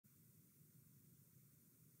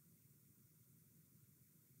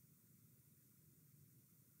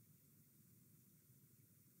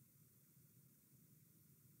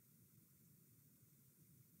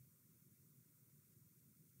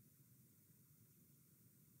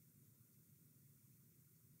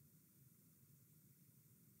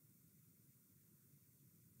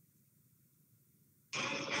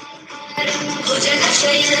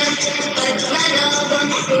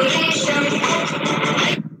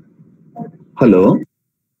Hello.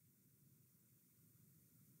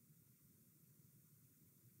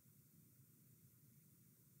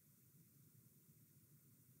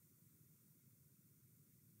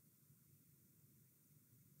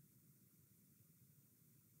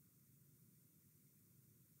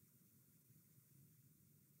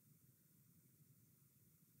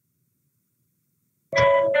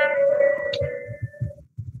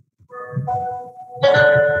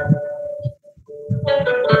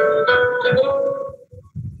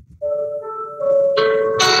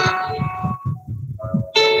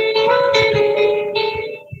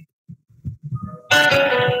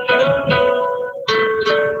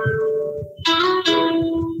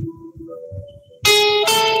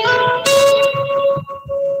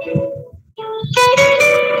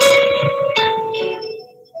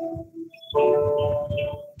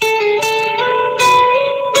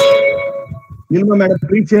 Neelima madam,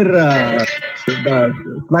 please share the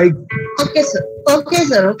slide. Okay, sir. Okay,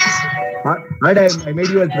 sir. Okay, sir. I made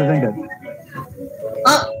you as presenter.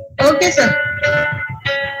 Okay, sir.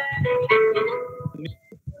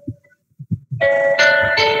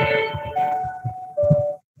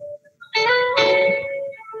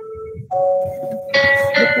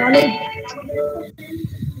 The college.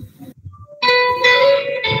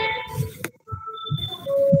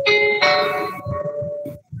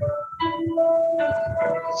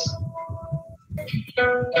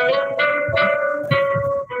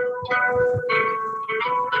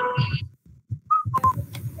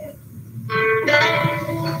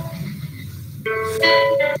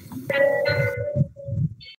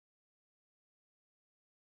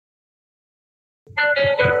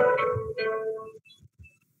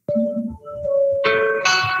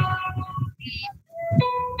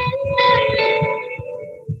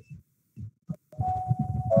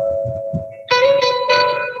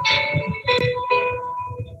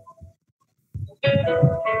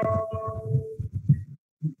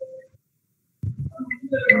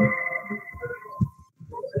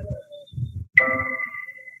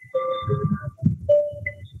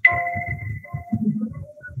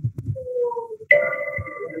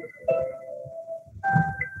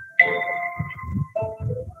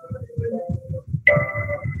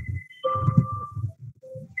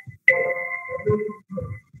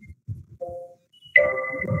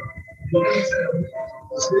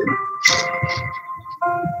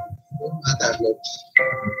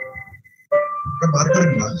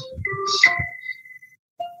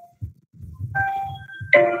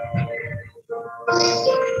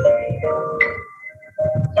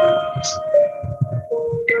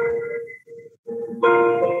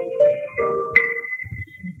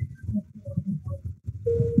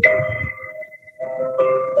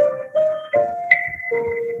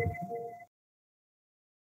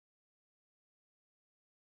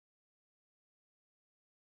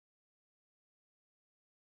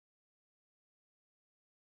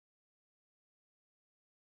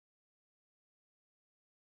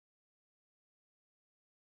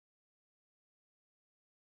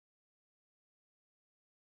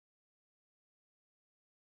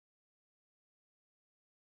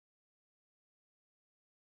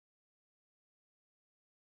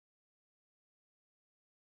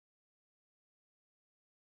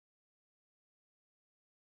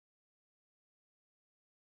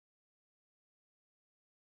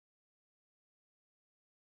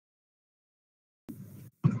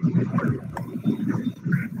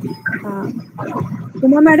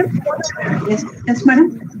 Uma madam? Yes, madam.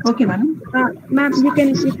 Okay, madam. Ma'am, you can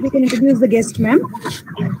introduce the guest, ma'am.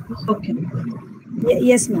 Okay.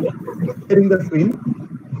 Yes, ma'am. Sharing the screen.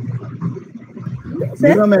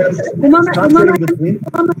 Sir? Neelima madam, stop sharing the screen.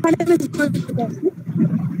 Uma madam is going to the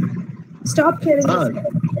stop sharing the screen.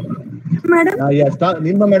 Madam? Yeah, stop.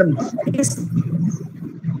 Neelima madam. Yes.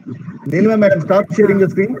 Neelima madam, stop sharing the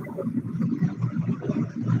screen.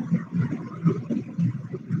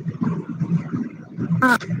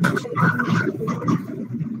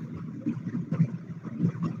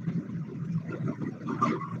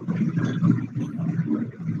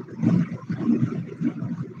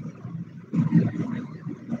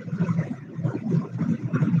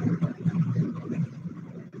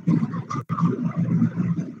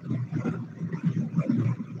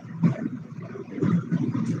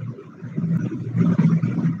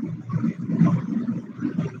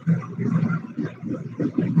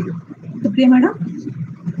 Priya madam.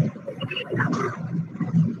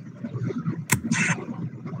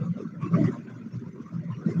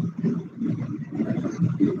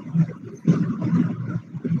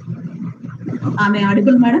 Am I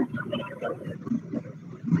audible, madam?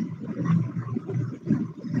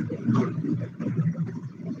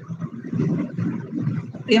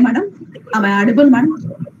 Priya madam, am I audible, madam?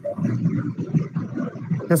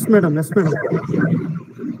 Yes, madam. Yes, madam.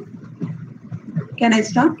 Can I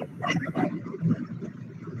start?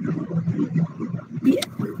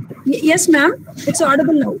 Yes, ma'am. It's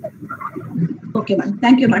audible now. Okay, madam.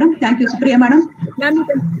 Thank you, madam. Thank you, Priya madam. Ma'am, you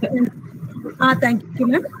can. Thank you,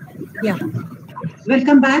 ma'am. Yeah.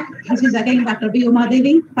 Welcome back. This is again Dr.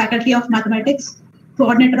 𝙊𝙤𝙤𝙙𝙤, Faculty of Mathematics,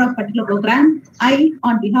 Coordinator of particular program. I,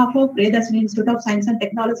 on behalf of Priyadarshini Institute of Science and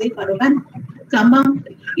Technology, Khammam,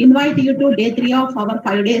 invite you to day 3 of our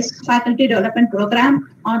 5 days faculty development program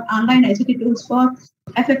on online ICT tools for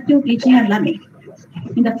effective teaching and learning.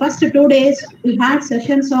 In the first 2 days, we had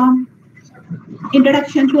sessions on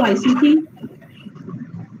Introduction to ICT.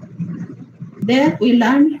 There we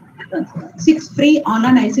learned 6 free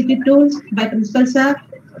online ICT tools by Principal Sir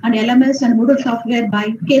and LMS and Moodle software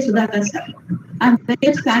by K. Sudhakar Sir. I am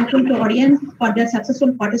very thankful to audience for their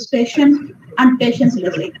successful participation and patience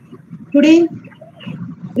listening. Today,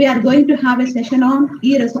 we are going to have a session on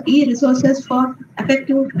e-resources for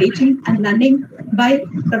effective teaching and learning by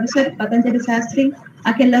Professor 𝙊𝙤𝙤𝙗𝙗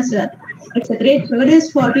𝙤𝙗 Sir. It's a great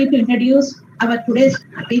privilege for me to introduce our today's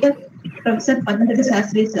speaker, Professor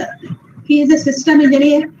𝙊𝙤𝙤𝙗𝙗 Sir. He is a system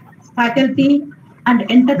engineer, faculty, and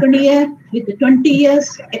entrepreneur with 20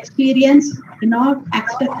 years experience in all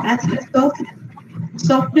aspects of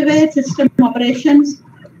software system operations,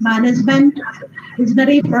 management,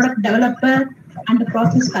 visionary product developer, and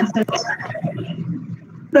process consultant.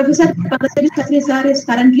 Professor 𝙊𝙤𝙤𝙗𝙗 Sir is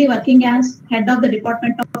currently working as head of the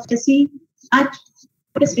Department of SC at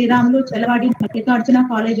𝙊𝙤𝙤𝙗𝙗 𝙤𝙤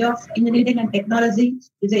College of Engineering and Technology,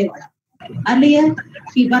 Vijayawada. Earlier,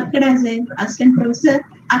 he worked as an assistant professor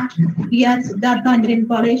at PR Siddhartha Engineering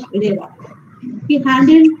College, Vijayawada. He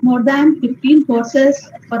handled more than 15 courses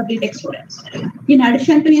for BTech students. In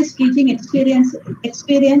addition to his teaching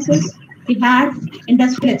experiences, he had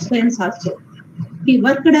industrial experience also. He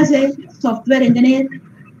worked as a software engineer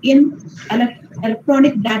in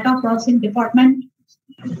electronic data processing department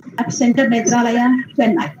at Center Nethralaya,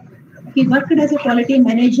 Chennai. He worked as a quality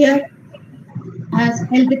manager as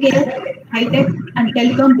healthcare, high-tech and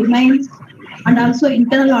telecom domains, and also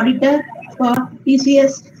internal auditor for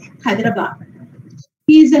TCS Hyderabad.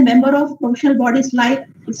 He is a member of professional bodies like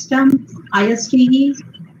System, ISTE,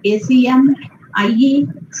 ACM, IE,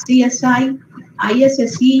 CSI,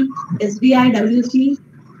 ISSE, SBIWC,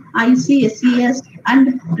 ICSES,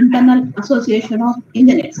 and Internal Association of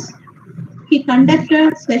Engineers. He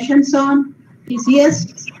conducted sessions on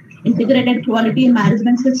TCS, Integrated Quality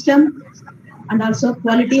Management System, and also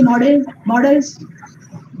quality models,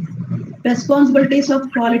 responsibilities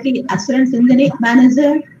of quality assurance engineer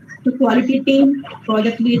manager to quality team,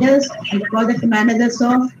 project leaders, and project managers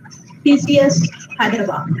of TCS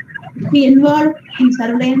Hyderabad. He involved in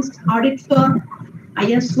surveillance audit for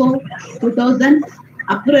ISO 2000,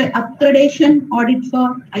 upgradation audit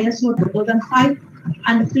for ISO 2005,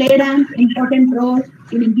 and played an important role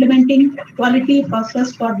in implementing quality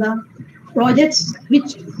process for the projects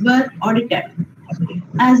which were audited.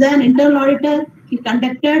 As an internal auditor, he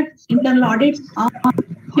conducted internal audits on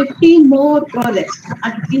 50 more projects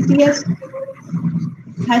at TCS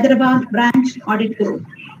Hyderabad branch audit group.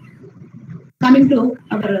 Coming to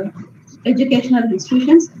our educational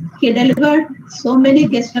institutions, he delivered so many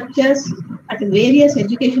guest lectures at various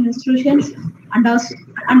education institutions and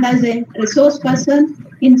as a resource person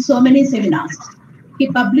in so many seminars. He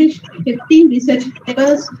published 15 research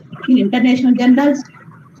papers in international journals,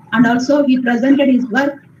 and also he presented his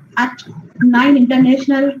work at 9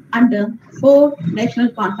 international and 4 national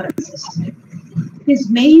conferences. His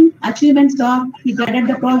main achievements are he guided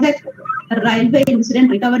the project Railway Incident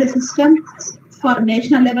Recovery System for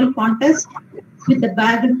national level contest which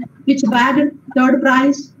bagged third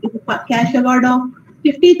prize with a cash award of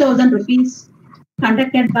 50,000 rupees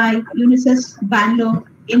conducted by UNICEF Bangalore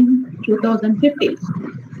in 2015.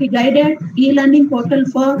 He guided e-learning portal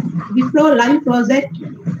for Wipro Live Project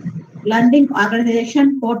Learning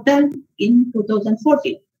Organization portal in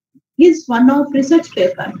 2014. His one-off research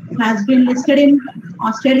paper has been listed in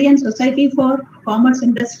Australian Society for Commerce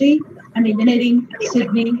Industry and Engineering,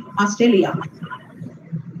 Sydney, Australia.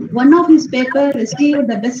 One of his papers received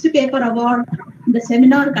the Best Paper Award in the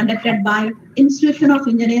seminar conducted by Institution of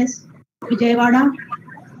Engineers, Vijayawada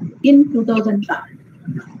in 2005.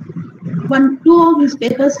 Two of his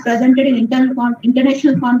papers presented in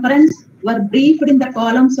international conference were briefed in the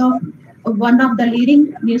columns of one of the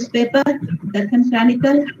leading newspaper, Deccan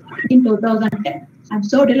Chronicle, in 2010. I'm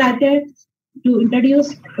so delighted to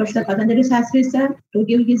introduce Professor 𝙊𝙤𝙤𝙗𝙗 Sir to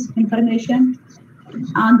give his information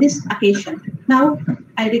on this occasion. Now,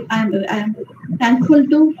 I am thankful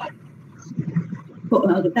to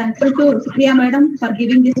thankful to Priya Madam for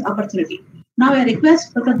giving this opportunity. Now I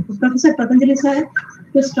request Professor Patanjali sir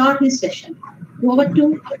to start his session. Over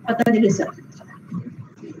to Patanjali sir.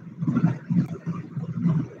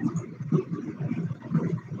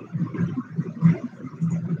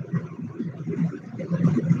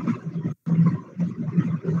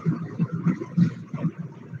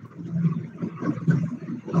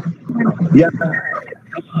 Yeah.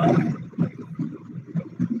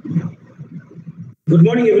 Good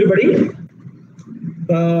morning, everybody.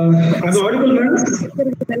 I'm audible, ma'am?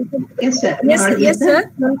 Yes, sir. Yes, sir.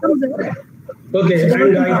 Welcome, sir. Okay,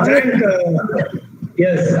 and I thank,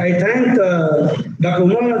 I thank Dr.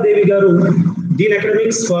 Uma Devi Garu, Dean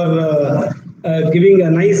Academics, for giving a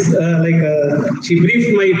nice, she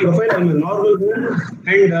briefed my profile. I'm a normal man,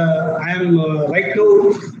 and I am right now,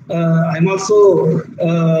 I'm also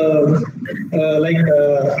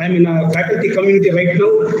I'm in a faculty community right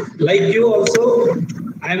now, like you also.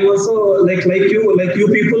 I'm also like you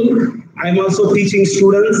people. I'm also teaching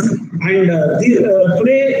students, and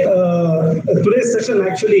today's session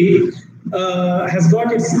actually has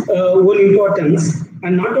got its own importance.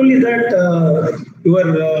 And not only that, your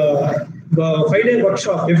 5-day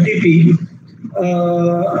workshop FDP,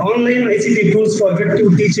 online ICT tools for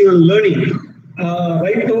effective teaching and learning.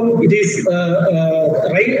 Right now, it is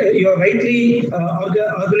you are rightly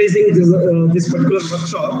organizing this particular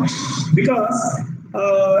workshop because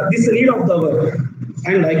this is the need of the hour.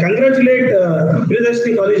 And I congratulate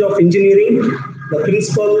Priyadarshini College of Engineering, the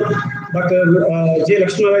principal, Dr.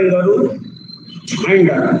 𝙊𝙤𝙤𝙤𝙤 and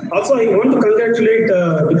also I want to congratulate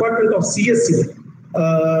Department of CSC,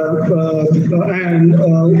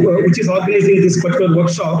 which is organizing this particular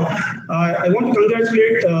workshop. I want to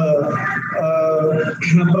congratulate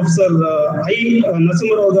Professor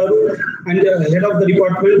Narasimha Rao and head of the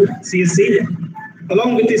department CSC,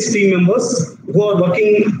 along with his team members who are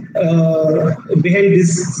working behind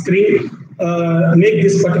this screen, make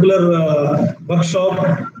this particular workshop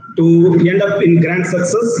to end up in grand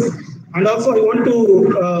success. And also I want to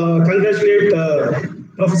congratulate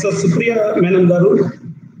Professor Supriya Menon Garu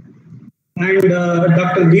and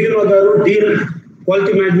Dr. Neelima Garu, Dean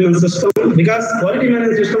Quality Management System, because Quality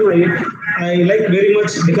Management System I like very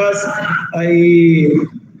much because I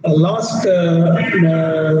last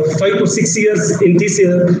 5 to 6 years in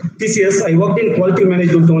TCS, I worked in quality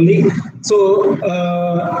management only. So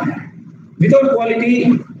without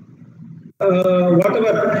quality,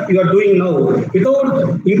 whatever you are doing now,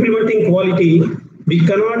 without implementing quality, we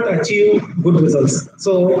cannot achieve good results.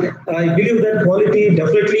 So I believe that quality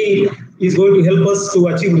definitely is going to help us to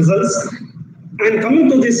achieve results. And coming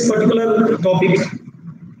to this particular topic,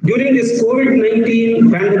 during this COVID-19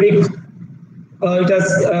 pandemic, it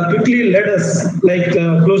has quickly led us, like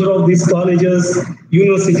closure of these colleges,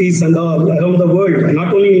 universities and all around the world,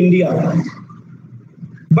 not only in India.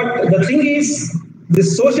 But the thing is, the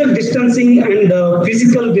social distancing and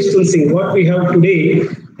physical distancing, what we have today,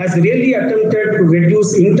 has really attempted to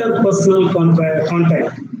reduce interpersonal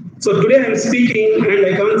contact. So today I am speaking and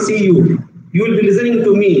I can't see you. You will be listening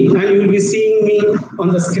to me and you will be seeing me on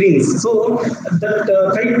the screens. So that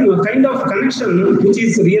kind of connection, which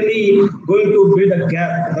is really going to build a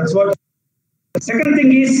gap. That's what. Second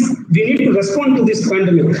thing is, we need to respond to this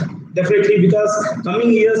pandemic, definitely, because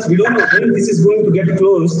coming years, we don't know when this is going to get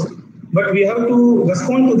closed, but we have to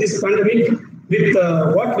respond to this pandemic with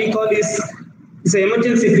what we call is an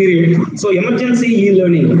emergency period. So emergency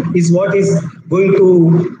e-learning is what is going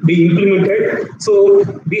to be implemented. So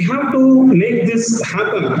we have to make this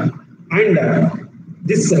happen. And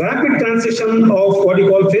this rapid transition of what you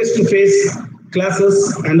call face-to-face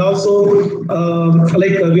classes, and also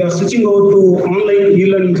we are switching over to online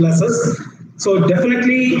e-learning classes. So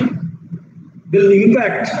definitely will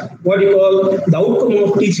impact what you call the outcome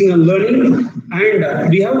of teaching and learning. And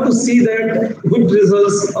we have to see that good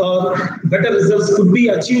results or better results could be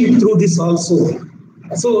achieved through this also.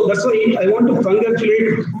 So that's why I want to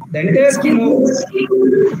congratulate the entire team of...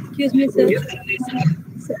 Excuse me, sir. Yes.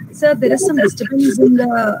 Sir, there is some disturbance in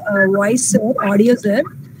the voice, sir, audio, sir.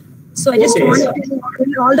 So I just want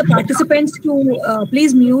all the participants to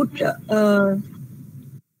please mute.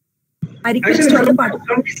 I request all the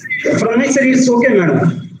participants. From my side, it's okay,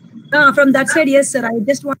 madam. From that side, yes, sir. I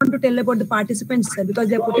just want to tell about the participants, sir, because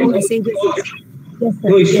they are putting messages. Yes, sir.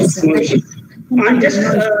 No issues. Yes, sir. No issues. I'm just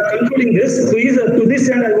concluding this. To this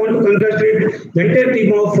end, I want to congratulate the entire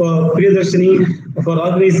team of Priyadarshini for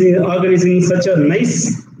organizing such a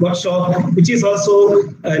nice workshop, which is also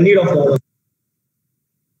a need of all.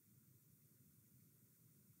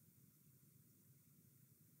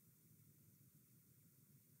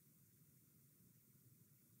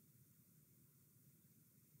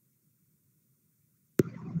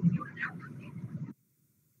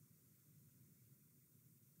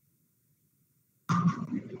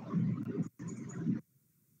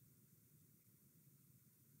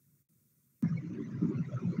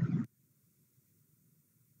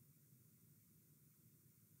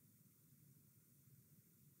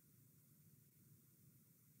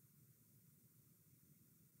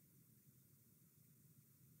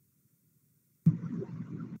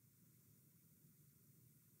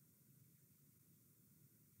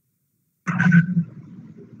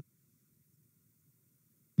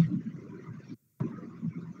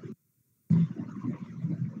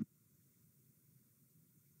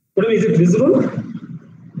 Madam, is it visible?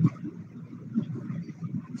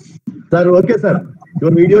 Sir, okay, sir.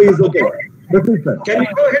 Your video is okay. Proceed, sir. Can we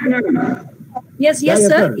go ahead, madam? Yes, Yeah, yes, sir.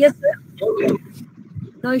 sir. Yes, sir. Okay.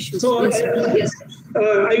 No issues. So, Yes, sir. Yes.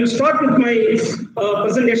 I will start with my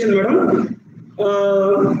presentation, madam.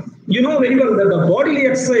 You know very well that the bodily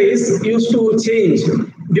exercise used to change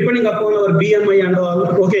depending upon our BMI and all.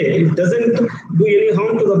 Okay, it doesn't do any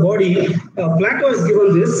harm to the body. Plato has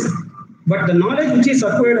given this, but the knowledge which is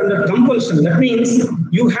acquired under compulsion, that means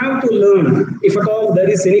you have to learn. If at all there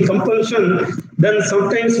is any compulsion, then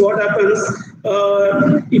sometimes what happens,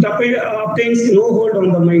 it obtains no hold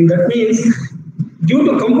on the mind. That means due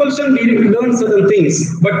to compulsion, we learn certain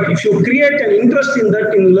things. But if you create an interest in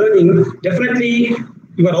that, in learning, definitely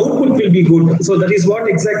your output will be good. So that is what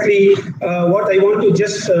exactly what I want to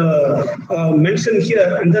just mention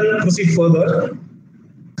here and then proceed further.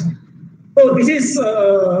 So this is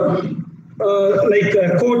like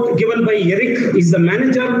a quote given by Eric. Is the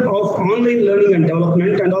manager of online learning and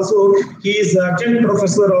development, and also he is adjunct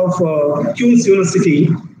professor of Queen's University.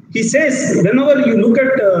 He says, whenever you look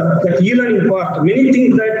at the e-learning part, many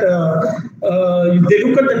think that they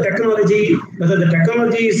look at the technology, whether the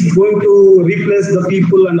technology is going to replace the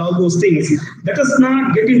people and all those things. Let us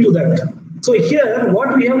not get into that. So here,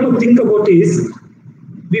 what we have to think about is,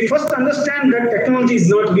 we first understand that technology is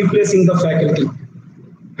not replacing the faculty.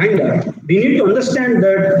 And we need to understand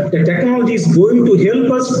that the technology is going to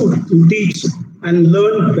help us to teach and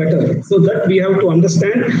learn better. So that we have to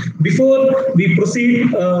understand before we proceed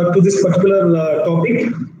to this particular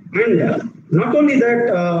topic. And not only that,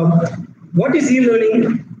 what is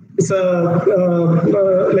e-learning? It's I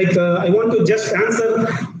want to just answer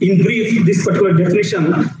in brief this particular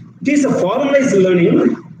definition. It is a formalized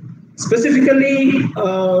learning. Specifically,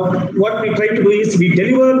 what we try to do is we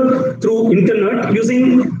deliver through internet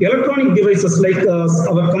using electronic devices like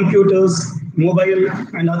our computers, mobile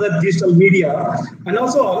and other digital media, and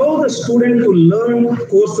also allow the student to learn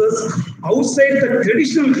courses outside the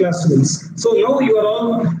traditional classrooms. So now you are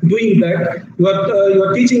all doing that. You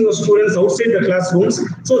are teaching your students outside the classrooms.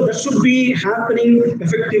 So that should be happening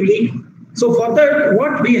effectively. So for that,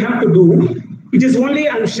 what we have to do, it is only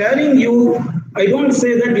I'm sharing you. I don't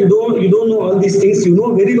say that you don't know all these things. You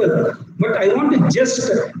know very well. But I want to just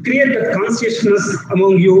create that consciousness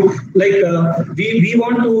among you. Like we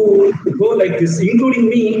want to go like this, including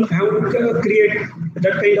me. I have to create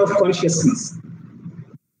that kind of consciousness.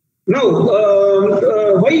 Now,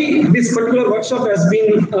 why this particular workshop has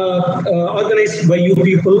been organized by you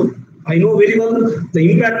people? I know very well the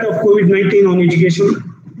impact of COVID-19 on education.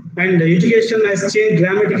 And education has changed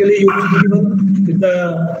dramatically. You know, with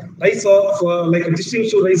the rise of like a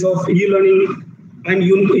distinctive rise of e-learning, and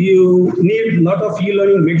you need a lot of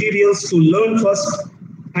e-learning materials to learn first,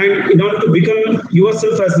 and in order to become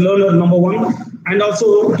yourself as learner number one, and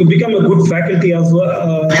also to become a good faculty as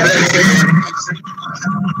well.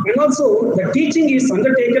 And also the teaching is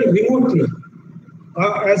undertaken remotely,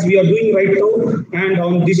 as we are doing right now, and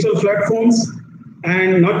on digital platforms.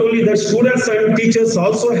 And not only that, students and teachers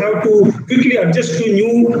also have to quickly adjust to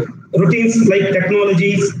new routines like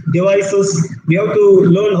technologies, devices. We have to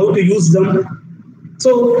learn how to use them.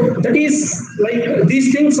 So that is like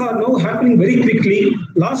these things are now happening very quickly.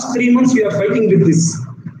 Last 3 months we are fighting with this,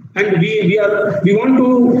 and we want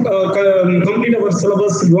to complete our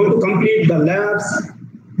syllabus. We want to complete the labs,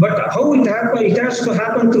 but how it happen? It has to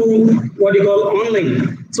happen through what you call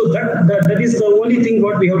online. So that is the only thing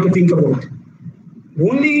what we have to think about.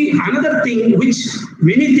 Only another thing which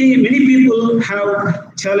many people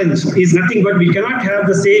have challenged is nothing but we cannot have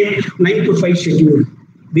the same 9 to 5 schedule.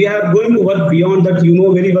 We are going to work beyond that. You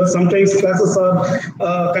know very well. Sometimes classes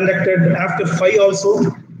are conducted after 5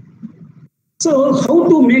 also. So how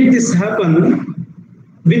to make this happen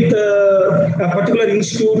with a particular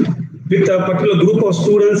institute, with a particular group of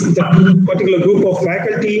students, with a particular group of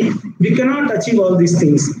faculty? We cannot achieve all these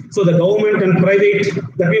things. So the government and private,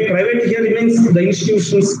 that way private here remains the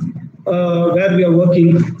institutions where we are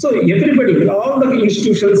working. So everybody, all the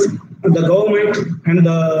institutions, the government and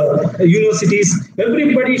the universities,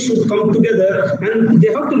 everybody should come together, and they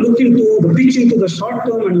have to look into the pitch into the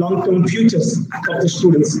short-term and long-term futures of the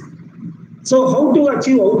students. So how to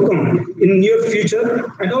achieve outcome in near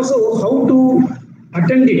future, and also how to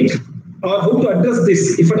attend it, or how to address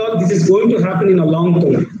this, if at all this is going to happen in a long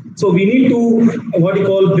term. So we need to, what you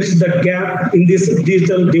call, bridge that gap in this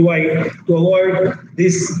digital divide to avoid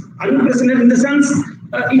this unprecedented, in the sense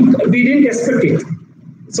we didn't expect it.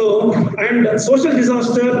 So, and social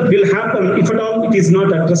disaster will happen if at all it is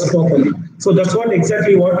not addressed properly. So that's what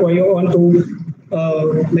exactly what I want to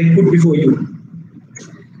like put before you.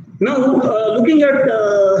 Now, looking at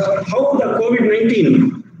how the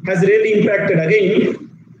COVID-19 has really impacted again,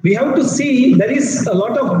 we have to see there is a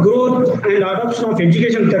lot of growth and adoption of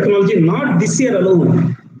education technology, not this year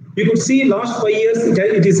alone. You could see last 5 years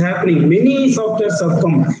it is happening. Many softwares have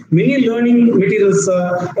come, many learning materials,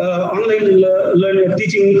 online learning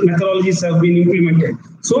teaching methodologies have been implemented.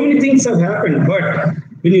 So many things have happened, but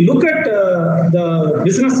when you look at the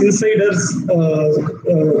Business Insider's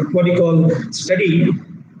study,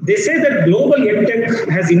 they say that global EdTech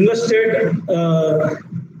has invested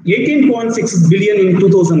 18.6 billion in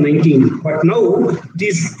 2019, but now it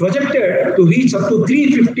is projected to reach up to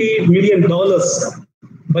 $350 million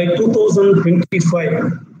by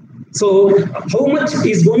 2025. So how much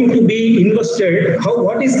is going to be invested?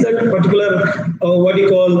 What is that particular,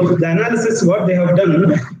 the analysis what they have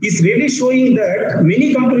done is really showing that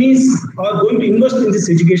many companies are going to invest in this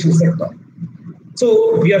education sector.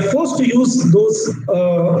 So we are forced to use those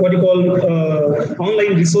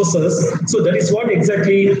online resources. So that is what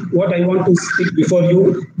exactly what I want to speak before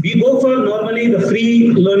you. We go for normally the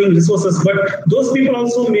free learning resources, but those people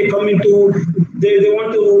also may come into, they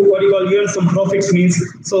want to earn some profits means.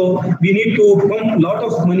 So we need to pump a lot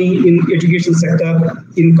of money in education sector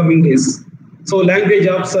in coming days. So language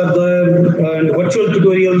apps are there, and virtual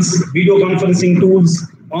tutorials, video conferencing tools,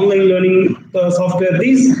 online learning software.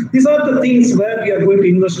 These are the things where we are going to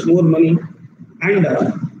invest more money. And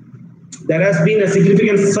there has been a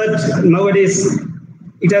significant surge nowadays.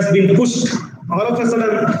 It has been pushed. All of a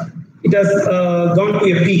sudden, it has gone to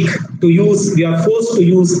a peak to use. We are forced to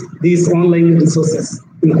use these online resources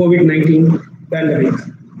in COVID-19 pandemic.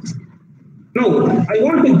 Now, I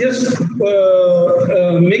want to just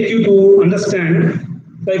make you to understand,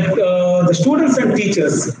 like the students and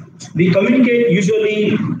teachers, we communicate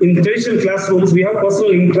usually in the traditional classrooms. We have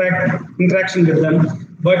personal interaction with them.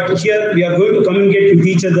 But here we are going to communicate with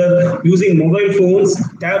each other using mobile phones,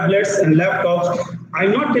 tablets, and laptops.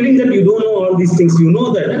 I'm not telling that you don't know all these things. You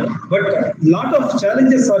know that. But a lot of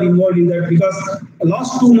challenges are involved in that, because the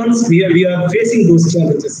last 2 months we are facing those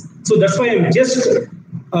challenges. So that's why I'm just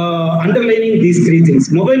underlining these three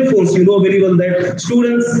things. Mobile phones, you know very well that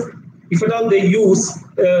students, if at all they use,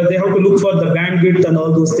 they have to look for the bandwidth and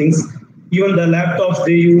all those things. Even the laptops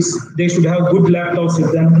they use, they should have good laptops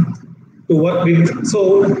with them to work with.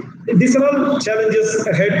 So these are all challenges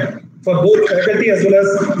ahead for both faculty as well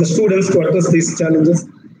as the students to address these challenges.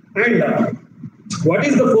 And what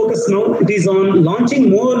is the focus now? It is on launching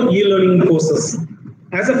more e-learning courses.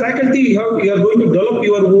 As a faculty, you are going to develop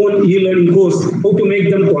your own e-learning course, how to make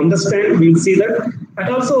them to understand, we'll see that. And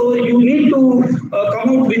also, you need to come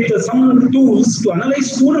out with some tools to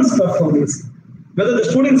analyze students' performance. Whether the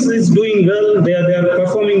students is doing well, they are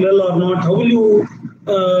performing well or not, how will you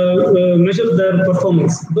measure their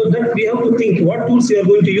performance? So that we have to think what tools you are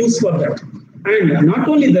going to use for that. And not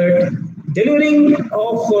only that, delivering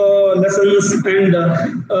of lessons and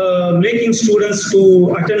making students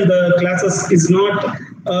to attend the classes is not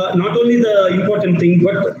only the important thing,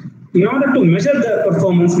 but in order to measure their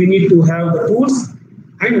performance, we need to have the tools,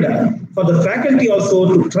 and for the faculty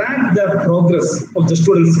also to track the progress of the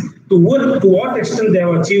students, to what extent they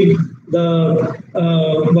have achieved the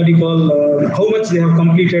how much they have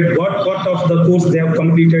completed, what part of the course they have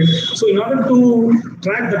completed. So in order to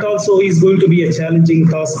track that also is going to be a challenging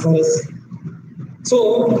task for us.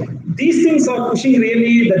 So these things are pushing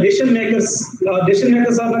really the decision makers. Decision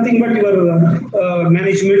makers are nothing but your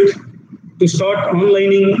management to start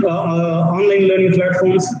online learning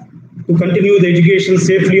platforms, to continue the education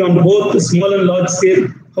safely on both small and large scale,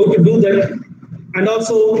 how to do that. And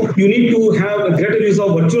also you need to have a greater use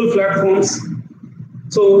of virtual platforms.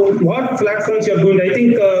 So what platforms you are going to, I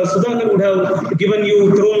think Sudhakar would have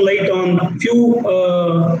thrown light on few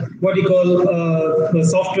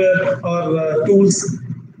software or tools.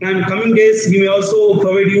 And coming days, he may also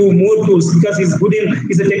provide you more tools, because he's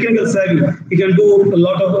a technical savvy. He can do a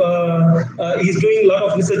lot of, he's doing a lot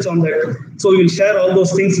of research on that. So we will share all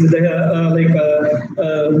those things with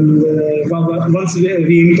once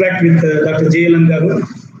we interact with Dr. 𝙤𝙤𝙤𝙗𝙗.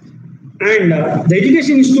 And the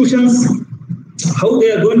education institutions, how they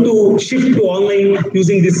are going to shift to online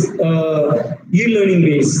using this e-learning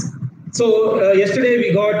base. So yesterday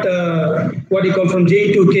we got from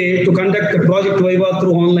J2K to conduct a project Viva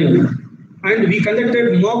through online, and we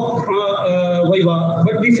conducted mock Viva,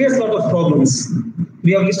 but we faced a lot of problems.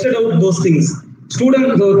 We have listed out those things.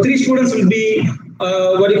 The 3 students will be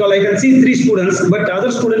I can see 3 students, but the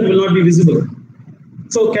other student will not be visible.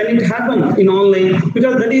 So can it happen in online?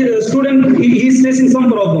 Because that is a student, he is facing some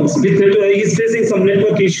problems with network, he is facing some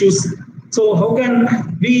network issues. So how can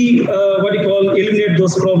we eliminate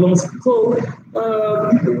those problems? So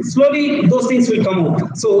slowly those things will come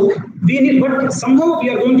out. So we need, but somehow we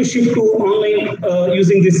are going to shift to online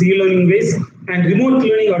using this e-learning ways, and remote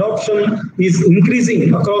learning adoption is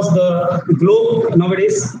increasing across the globe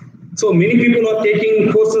nowadays. So many people are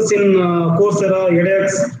taking courses in Coursera,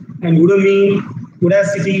 edX, and Udemy,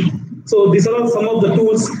 Udacity. So these are some of the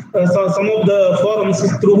tools, some of the forums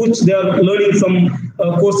through which they are learning some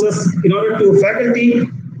courses. In order to faculty,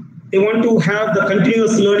 they want to have the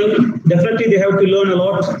continuous learning. Definitely, they have to learn a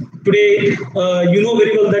lot. Today, you know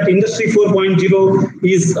very well that Industry 4.0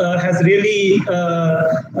 is has really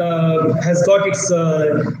has got its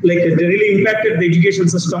like really impacted the education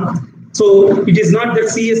system. So it is not that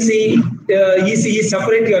CSC, ECE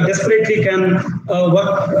separately or desperately can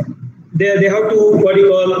work. They have to, what you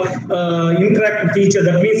call, interact with each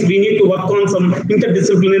other. That means we need to work on some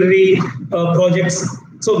interdisciplinary projects.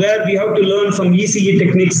 So where we have to learn some ECE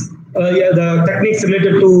techniques, the techniques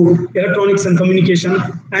related to electronics and communication.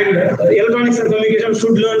 And electronics and communication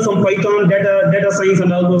should learn some Python, data science,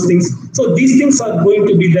 and all those things. So these things are going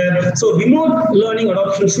to be there. So remote learning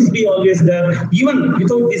adoption should be always there, even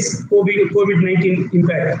without this COVID-19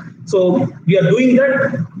 impact. So we are doing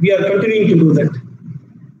that. We are continuing to do that.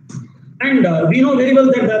 And we know very well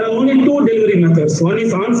that there are only two delivery methods. One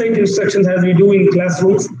is on-site instructions as we do in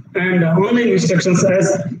classrooms, and online instructions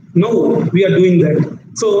as now we are doing that.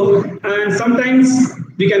 So, and sometimes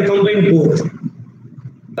we can combine both.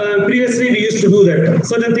 Previously we used to do that.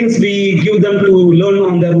 Certain things we give them to learn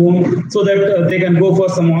on their own so that they can go for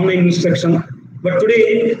some online instruction. But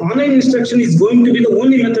today, online instruction is going to be the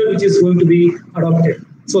only method which is going to be adopted.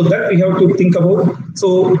 So that we have to think about.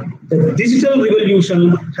 So the digital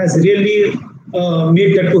revolution has really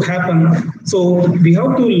made that to happen. So we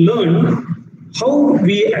have to learn how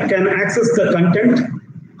we can access the content,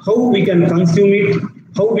 how we can consume it,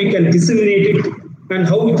 how we can disseminate it, and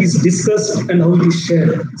how it is discussed and how it is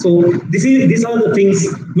shared. So these are the things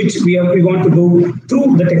which we want to do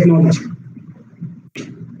through the technology.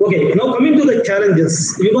 Okay, now coming to the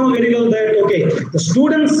challenges. You know very well that, okay, the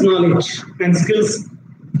students' knowledge and skills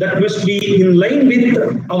that must be in line with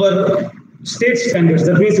our state standards.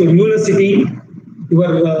 That means your university,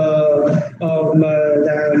 your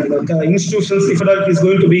the institutions, if it is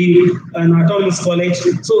going to be an autonomous college.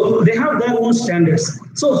 So they have their own standards.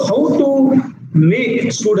 So how to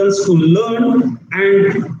make students to learn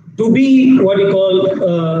and to be what you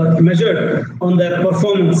call measured on their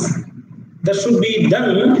performance. That should be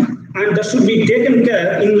done and that should be taken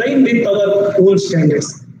care in line with our own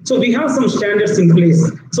standards. So we have some standards in place.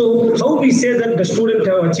 So how we say that the student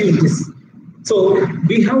have achieved this? So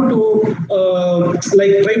we have to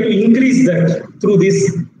like try to increase that through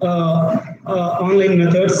these online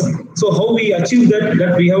methods. So how we achieve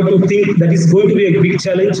that we have to think that is going to be a big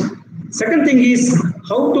challenge. Second thing is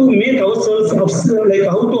how to make ourselves, like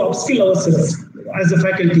how to upskill ourselves as a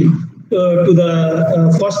faculty to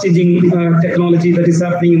the fast-changing technology that is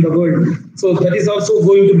happening in the world. So that is also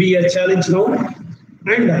going to be a challenge now.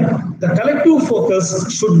 And the collective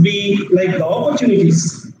focus should be like the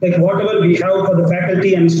opportunities, like whatever we have for the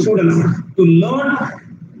faculty and students to learn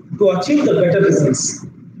to achieve the better results.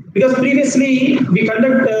 Because previously we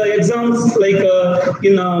conduct exams like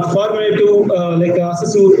in a formative like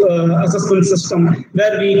assessment system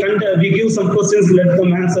where we give some questions, let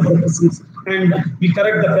them answer the questions, and we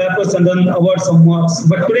correct the papers and then award some marks.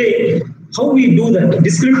 But today, how we do that,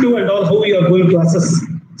 descriptive and all, how we are going to assess.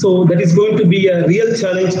 So that is going to be a real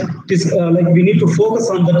challenge. It is like we need to focus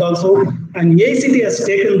on that also. And AICT has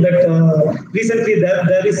taken that recently.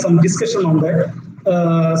 There is some discussion on that.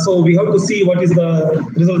 So we have to see what is the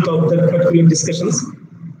result of that particular discussions.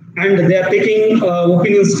 And they are taking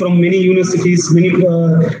opinions from many universities, many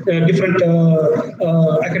different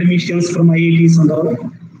academicians from IITs and all.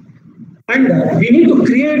 And we need to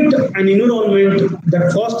create an environment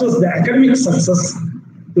that fosters the academic success.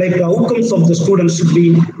 Like the outcomes of the students should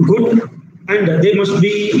be good, and they must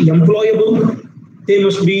be employable. They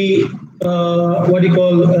must be what you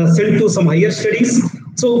call sent to some higher studies.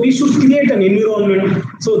 So we should create an environment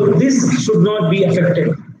so this should not be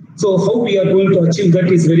affected. So how we are going to achieve that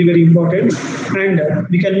is very, very important. And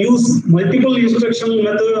we can use multiple instructional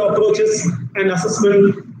method approaches and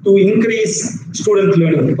assessment to increase student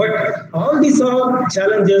learning. But all these are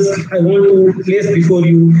challenges I want to place before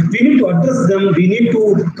you. We need to address them. We need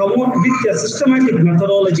to come out with a systematic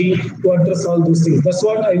methodology to address all those things. That's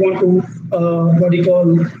what I want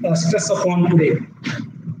to stress upon today.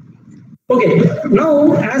 Okay,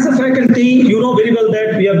 now as a faculty, you know very well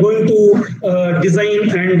that we are going to design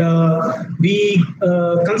and we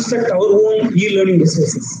construct our own e-learning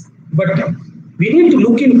resources. But we need to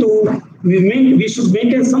look into we should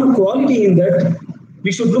maintain some quality in that.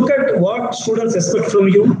 We should look at what students expect from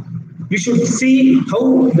you. We should see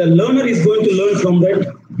how the learner is going to learn from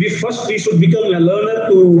that. We should become a learner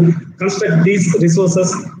to construct these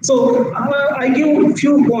resources. So I give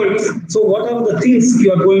few points. So what are the things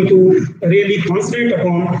you are going to really concentrate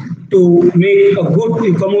upon to make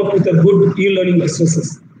you come out with a good e-learning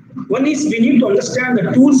resources? One is we need to understand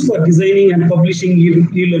the tools for designing and publishing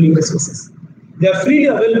e-learning resources. They are freely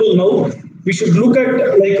available now. We should look at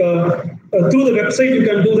through the website you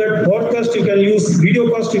can do that, podcast you can use,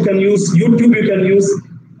 videocast you can use, YouTube you can use,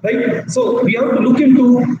 right? So we have to look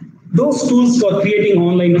into those tools for creating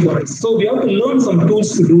online forums. So we have to learn some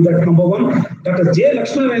tools to do that. Number one, Dr.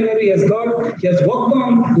 𝙤𝙤𝙤𝙚 he has worked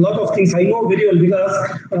on a lot of things. I know very well because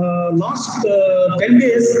last 10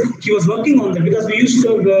 days he was working on that, because we used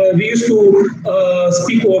to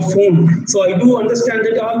speak over phone. So I do understand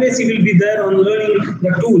that always he will be there on learning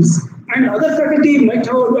the tools. And other faculty might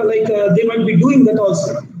have, they might be doing that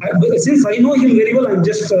also. Since I know him very well, I'm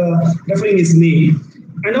just referring his name.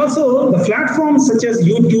 And also the platforms such as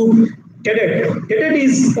YouTube, 𝙤𝙤. 𝙤𝙤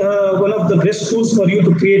is one of the best tools for you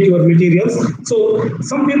to create your materials. So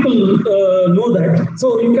some people know that.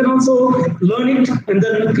 So you can also learn it and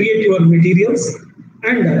then create your materials.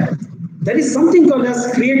 And there is something called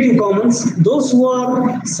as Creative Commons. Those who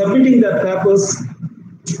are submitting their papers,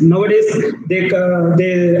 nowadays they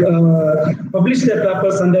publish their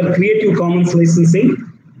papers under Creative Commons licensing.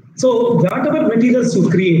 So whatever materials you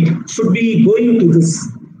create should be going to this.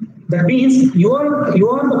 That means you are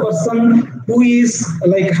the person who is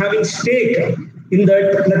having stake in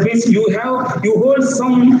that. That means you hold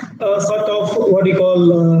some sort of what you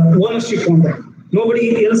call ownership on that.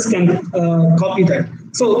 Nobody else can copy that.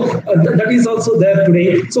 So that is also there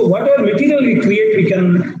today. So whatever material we create, we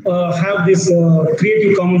can have this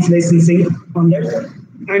Creative Commons licensing on that.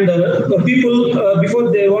 And people,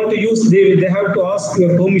 before they want to use, they have to ask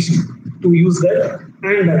your permission to use that.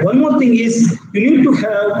 And one more thing is, you need to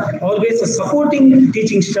have always a supporting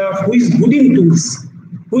teaching staff who is good in tools,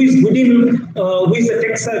 who is a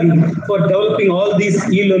tech savvy for developing all these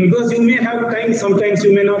e-learning. Because you may have time, sometimes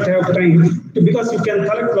you may not have time, because you can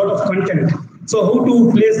collect a lot of content. So how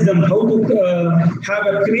to place them, how to have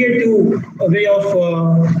a creative way of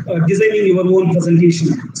designing your own presentation.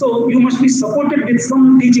 So you must be supported with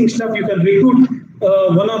some teaching staff. You can recruit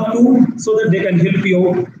one or two so that they can help you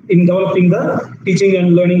out in developing the teaching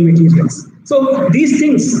and learning materials. So these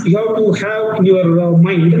things you have to have in your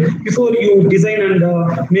mind before you design and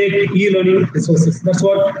make e-learning resources. That's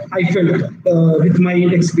what I felt with my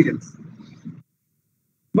experience.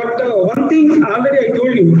 But one thing already I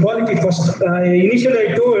told you, quality first. Initially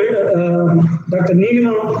I told Dr.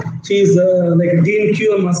 Neelima, she is like Dean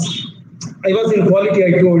QMS. I was in quality,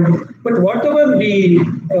 I told. But whatever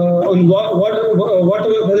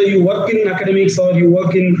whatever, whether you work in academics or you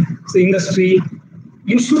work in industry,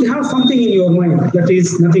 you should have something in your mind that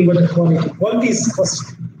is nothing but quality. Quality is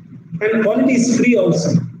first. And quality is free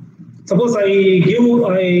also. Suppose I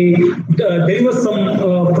deliver some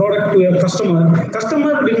product to a customer.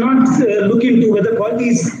 Customer will not look into whether quality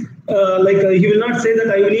is he will not say that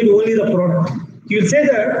I need only the product. He will say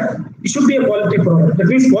that it should be a quality product. That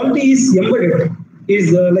means quality is embedded.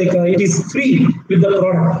 It is free with the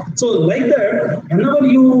product. So like that, whenever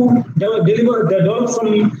you develop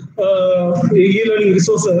some e-learning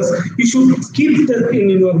resources, you should keep that in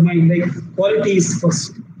your mind. Like quality is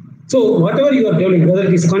first. So whatever you are developing, whether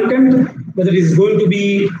it is content, whether it is going to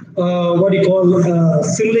be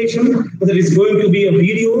simulation, whether it is going to be a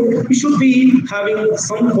video, you should be having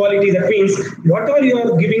some quality. That means whatever you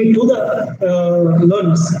are giving to the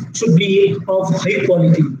learners should be of high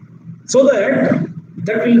quality. So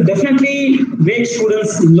that will definitely make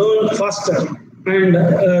students learn faster, and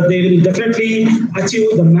they will definitely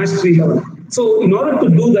achieve the mastery level. So in order to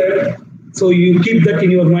do that, so you keep that in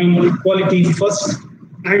your mind, quality first.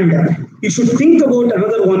 And you should think about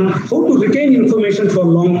another one, how to retain information for a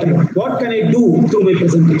long time. What can I do through my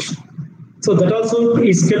presentation? So that also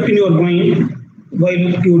is kept in your mind while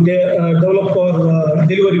you develop or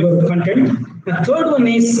deliver your content. The third one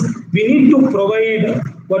is, we need to provide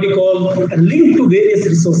what you call a link to various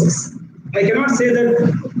resources. I cannot say that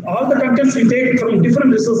all the contents we take from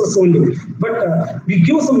different resources only, but we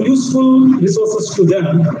give some useful resources to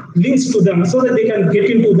them, links to them, so that they can get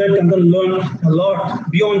into that and then learn a lot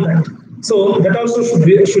beyond that. So that also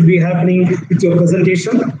should be happening with your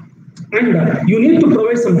presentation. And you need to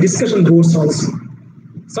provide some discussion boards also.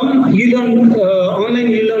 Some online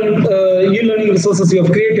e-learning resources you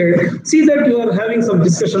have created, see that you are having some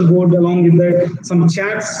discussion board along with that, some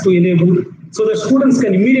chats to enable, so that students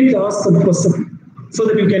can immediately ask some questions. so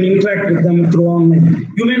that you can interact with them through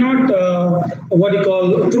online. You may not,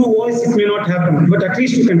 through voice it may not happen, but at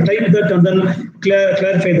least you can type that and then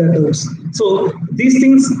clarify the doubts. So these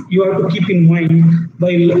things you have to keep in mind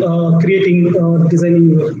while creating,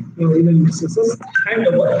 designing your e-learning resources. And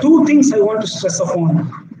two things I want to stress upon.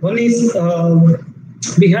 One is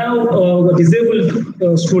we have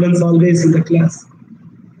disabled students always in the class.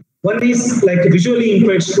 One is like visually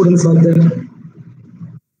impaired students are there.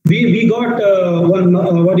 We got one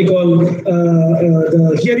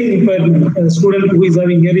the hearing impairment student who is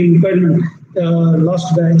having hearing impairment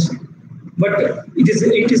last batch, but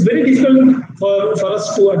it is very difficult for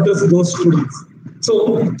us to address those students.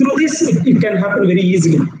 So through this it can happen very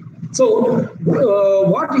easily. So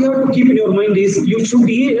what you have to keep in your mind is you should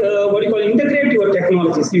be integrate your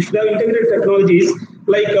technologies. You should have integrated technologies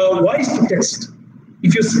like voice to text.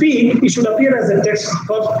 If you speak, it should appear as a text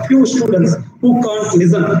for few students who can't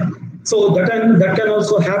listen. So that can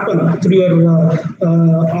also happen through your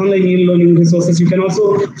online e-learning resources. You can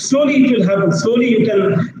also, slowly it will happen. Slowly you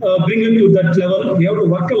can bring it to that level. We have to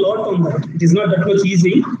work a lot on that. It is not that much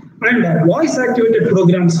easy. And voice-activated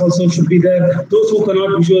programs also should be there. Those who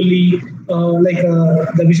cannot visually,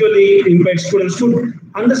 the visually impaired students should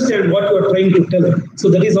understand what you are trying to tell. So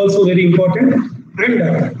that is also very important. And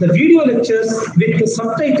the video lectures with the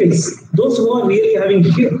subtitles, those who are really having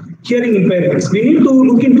hearing impairments, we need to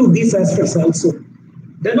look into these aspects also.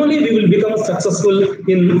 Then only we will become successful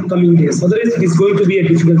in coming days. Otherwise, it is going to be a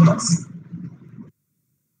difficult task.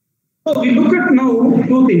 So we look at now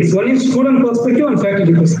two things. One is student perspective and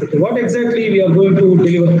faculty perspective. What exactly we are going to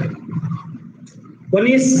deliver? One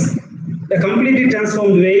is a completely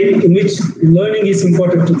transformed way in which learning is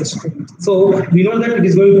important to the student. So we know that it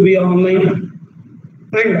is going to be online.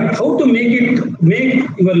 And how to make your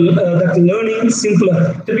that learning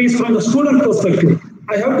simpler. That means from the student perspective,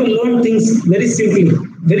 I have to learn things very simply,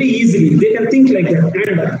 very easily. They can think like that,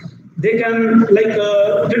 and they can, like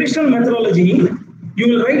traditional methodology, you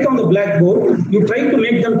will write on the blackboard. You try to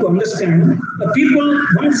make them to understand. People,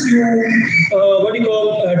 once you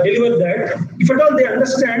deliver that, if at all they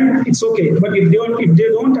understand, it's okay. But if they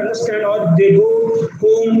don't understand, or they go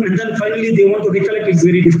home and then finally they want to recollect, it's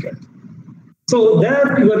very difficult. So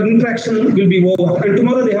there your interaction will be over, and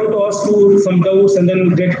tomorrow they have to ask you some doubts and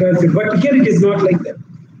then get clarified. But here it is not like that.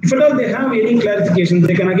 If at all they have any clarification,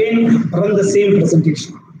 they can again run the same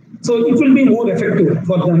presentation. So it will be more effective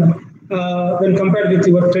for them when compared with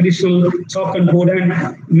your traditional chalk and board. And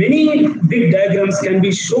many big diagrams can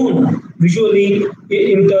be shown visually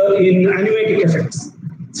in animatic effects,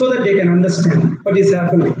 so that they can understand what is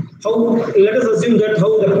happening. Let us assume that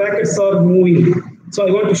how the packets are moving. So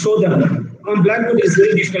I want to show them. On blackboard is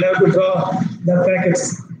very difficult. I have to draw the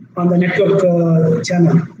packets on the network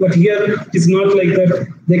channel. But here it is not like that.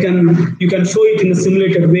 You can show it in a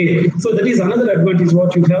simulated way. So that is another advantage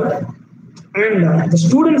what you have. And the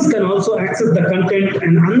students can also access the content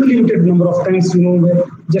an unlimited number of times.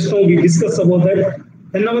 Just now we discussed about that.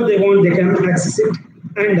 Whenever they want, they can access it.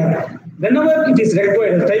 And whenever it is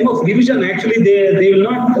required, time of revision, actually they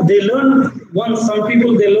learn once. Some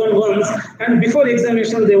people they learn once, and before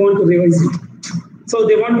examination they want to revise it. So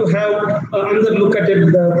they want to have another look at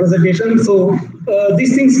it, the presentation. So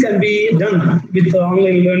these things can be done with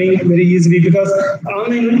online learning very easily, because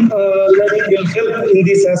online learning will help in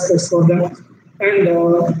these aspects for them. And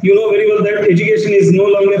you know very well that education is no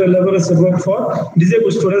longer a laborious work for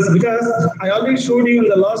disabled students, because I already showed you in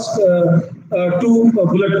the last two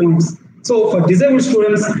bullet points. So for disabled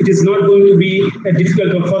students, it is not going to be a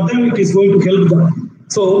difficult one. For them, it is going to help them.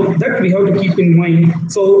 So that we have to keep in mind.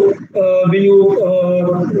 So when you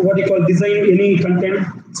design any content,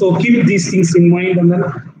 so keep these things in mind and then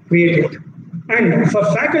create it. And for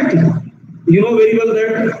faculty, you know very well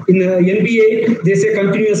that in NBA they say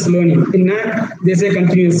continuous learning. In NAC they say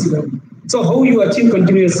continuous learning. So how you achieve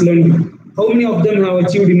continuous learning? How many of them have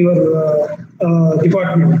achieved in your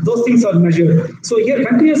department? Those things are measured. So here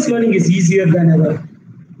continuous learning is easier than ever.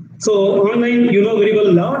 So online, you know very well,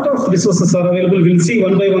 a lot of resources are available. We'll see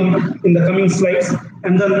one by one in the coming slides.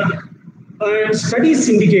 And then studies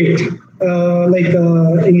indicate, in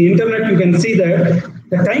the internet, you can see that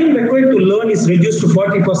the time required to learn is reduced to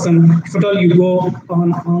 40% if at all you go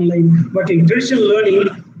on online. But in traditional learning,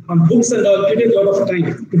 on books and all, it takes a lot of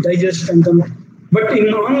time to digest and then. But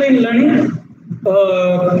in online learning,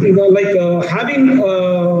 having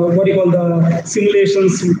the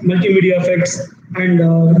simulations, multimedia effects, and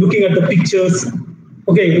looking at the pictures,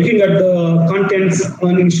 looking at the contents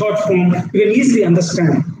in short form, you can easily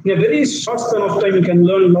understand. In a very short span of time, you can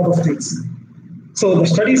learn a lot of things. So the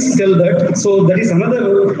studies tell that. So that is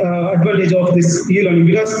another advantage of this e-learning,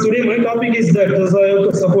 because today my topic is that, so I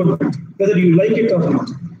have to support whether you like it or not.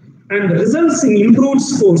 And results in improved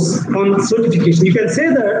scores on certification. You can say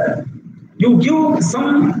that you give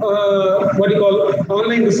some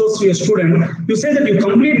online resource to your student. You say that you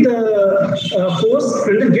complete the course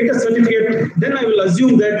and then get a certificate. Then I will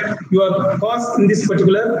assume that you are passed in this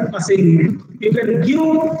particular assignment. You can give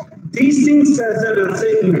these things as an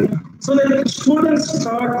assignment so that students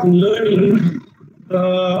start learning.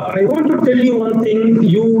 I want to tell you one thing.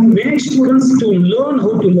 You make students to learn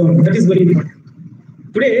how to learn. That is very important.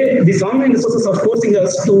 Today, these online resources are forcing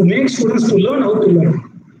us to make students to learn how to learn.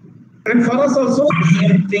 And for us also, the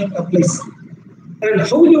same thing applies. And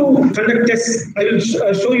how you conduct tests, I will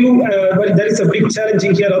show you, well, there is a big challenge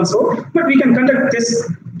in here also, but we can conduct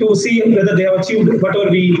tests to see whether they have achieved whatever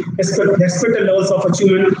we expect, the expected levels of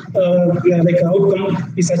achievement, like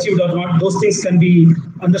outcome is achieved or not. Those things can be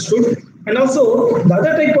understood. And also the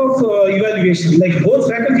other type of evaluation, like both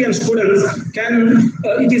faculty and students can,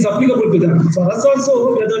 it is applicable to them. For us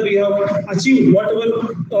also, whether we have achieved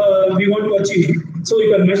whatever we want to achieve. So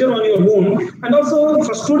you can measure on your own, and also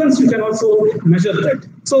for students you can also measure that.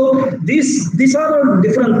 So these are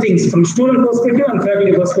different things from student perspective and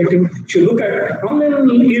faculty perspective. If you look at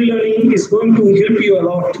online e-learning is going to help you a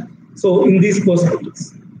lot. So in these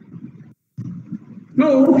perspectives.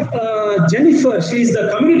 Now, Jennifer, she is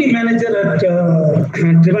the community manager at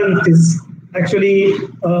𝙊𝙤𝙤𝙤 is actually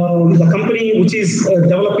the company which is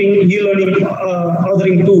developing e-learning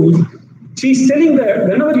authoring tools. She's telling that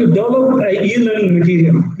whenever you develop an e-learning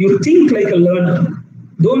material, you think like a learner.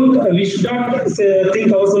 We should not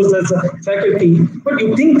think ourselves as a faculty, but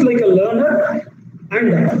you think like a learner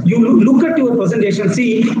and you look at your presentation,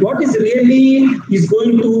 see what is really is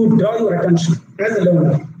going to draw your attention as a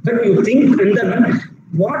learner. That you think, and then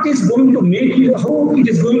what is going to make you, how it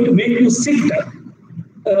is going to make you sit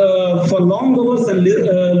for long hours and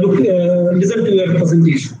listen to your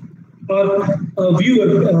presentation or view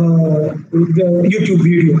your YouTube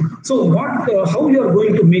video. So how you are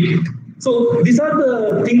going to make it. So these are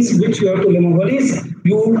the things which you have to remember. One is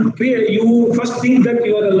you first think that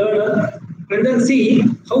you are a learner, and then see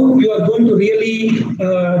how you are going to really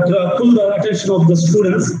pull the attention of the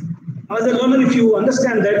students. As a learner, if you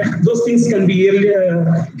understand that, those things can be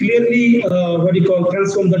clearly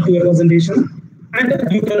transform that to your presentation,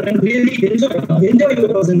 and you can really enjoy your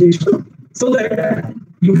presentation, so that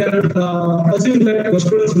you can assume that your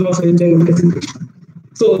students will also enjoy your presentation.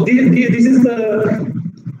 So this is the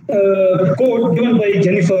code given by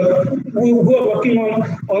Jennifer, who are working on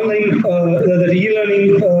online the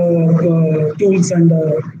e-learning tools and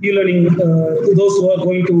e-learning, those who are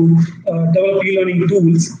going to develop e-learning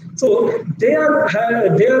tools. So they are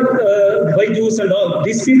Byju's and all.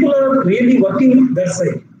 These people are really working that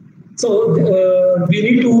side. So we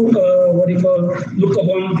need to look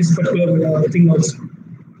upon this particular thing also.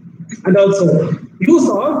 And also use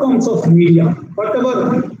all forms of media,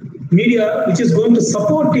 whatever media which is going to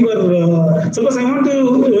support your, suppose I want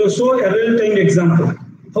to show a real-time example.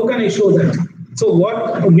 How can I show that? So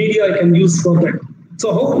what media I can use for that?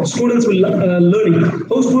 So how students will learn it,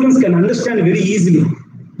 how students can understand very easily,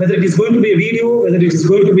 whether it is going to be a video, whether it is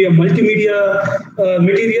going to be a multimedia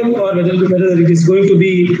material, or whether it is going to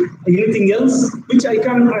be anything else, which I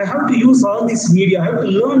have to use all these media, I have to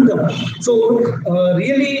learn them. So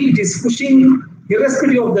really it is pushing,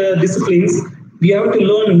 irrespective of the disciplines, we have to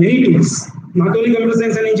learn many tools, not only computer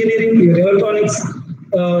science and engineering, your electronics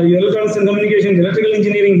and communication, electrical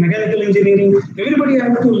engineering, mechanical engineering. Everybody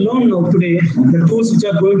has to learn now today the tools which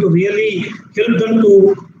are going to really help them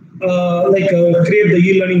to create the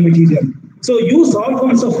e-learning material. So use all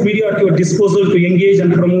forms of media at your disposal to engage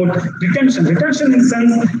and promote retention. Retention in the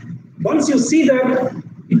sense, once you see that,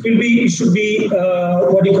 it should be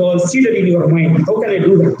seeded in your mind. How can I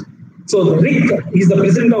do that? So Rick is the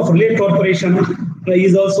president of Relate Corporation. He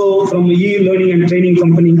is also from e-learning and training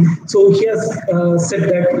company. So he has said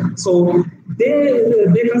that. So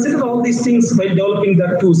they consider all these things while developing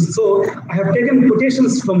their tools. So I have taken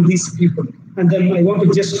quotations from these people, and then I want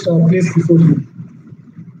to just place before you.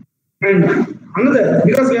 And another,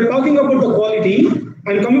 because we are talking about the quality,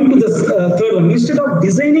 I'm coming to this third one. Instead of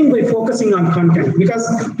designing by focusing on content, because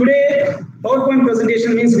today PowerPoint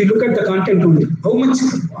presentation means we look at the content only.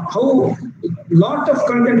 How lot of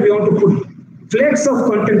content we want to put, flakes of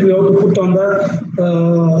content we have to put on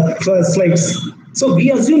the slides. So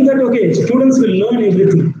we assume that, okay, students will learn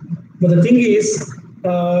everything. But the thing is,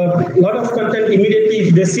 lot of content immediately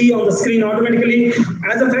they see on the screen automatically.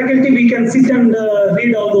 As a faculty, we can sit and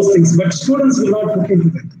read all those things, but students will not look into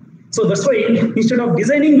that. So that's why instead of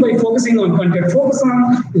designing by focusing on content, focus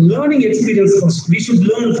on learning experience first. We should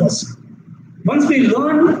learn first. Once we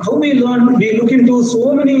learn, how we learn, we look into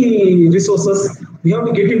so many resources. We have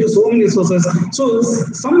to get into so many resources. So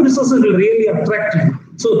some resources will really attract you.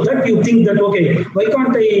 So that you think that, okay, why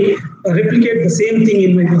can't I replicate the same thing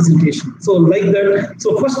in my presentation? So like that.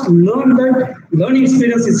 So first learn that. Learning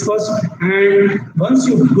experience is first. And once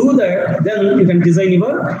you do that, then you can design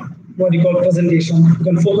your what you call presentation. You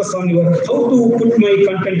can focus on your how to put my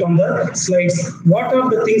content on the slides. What are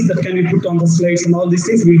the things that can be put on the slides, and all these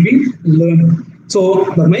things will be learned. So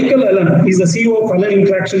the Michael Allen is the CEO of Allen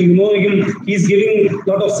Interaction. You know him. He's giving a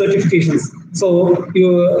lot of certifications. So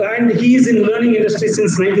and he is in learning industry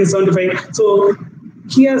since 1975. So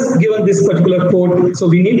he has given this particular quote. So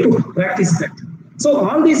we need to practice that. So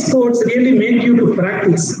all these quotes really make you to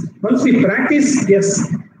practice. Once we practice, yes,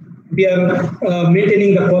 we are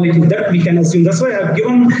maintaining the quality that we can assume. That's why I have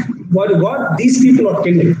given what these people are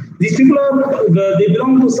telling. These people are they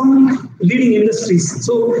belong to some leading industries.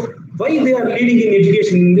 So why they are leading in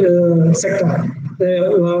education sector?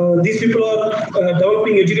 These people are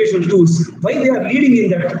developing educational tools. Why they are leading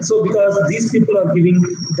in that? So because these people are giving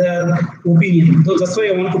their opinion. So that's why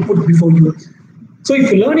I want to put before you. So if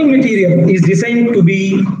learning material is designed to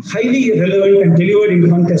be highly relevant and delivered in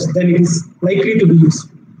context, then it is likely to be used.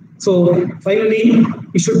 So finally,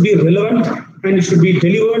 it should be relevant and it should be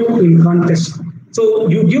delivered in context. So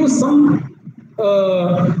you give some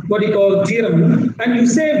what you call theorem, and you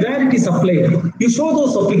say where it is applied. You show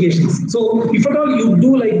those applications. So if at all you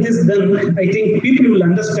do like this, then I think people will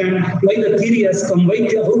understand why the theory has come,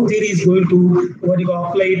 how theory is going to what you call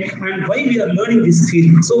applied, and why we are learning this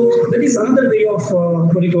theory. So that is another way of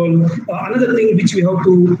what you call another thing which we have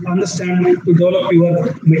to understand to develop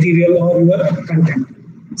your material or your content.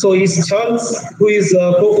 So he's Charles, who is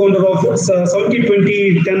co-founder of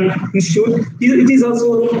 70-20-10 Institute. It is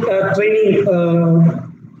also a training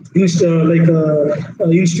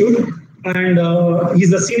institute, and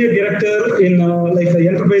he's the senior director in the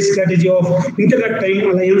enterprise strategy of Internet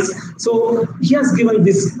Time Alliance. So he has given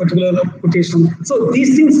this particular quotation. So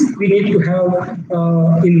these things we need to have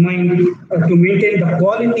in mind to maintain the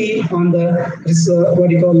quality on the what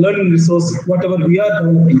you call learning resource, whatever we are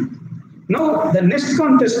developing. Now, the next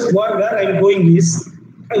contest where I'm going is,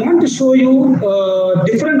 I want to show you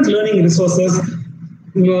different learning resources.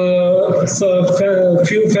 So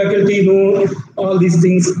few faculty know all these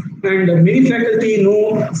things, and many faculty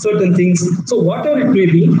know certain things. So whatever it may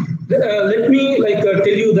be, let me tell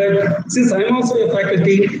you that since I'm also a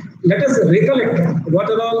faculty, let us recollect what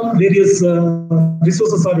are all various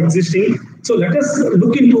resources are existing. So let us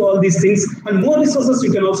look into all these things, and more resources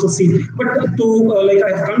you can also see. But to I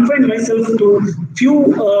have confined myself to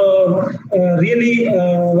few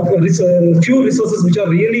few resources which are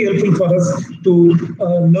really helpful for us to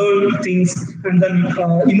learn things, and then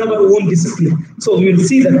in our own discipline. So we will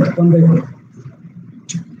see that one by one.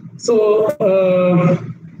 So.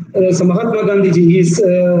 So Mahatma Gandhi ji, he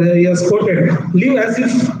has quoted, "Live as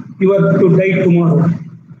if you are to die tomorrow."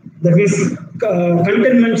 That means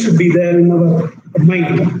contentment should be there in our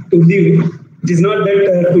mind to live. It is not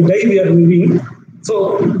that to die we are living.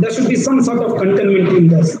 So there should be some sort of contentment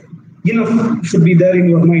in us. Enough should be there in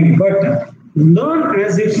your mind. But learn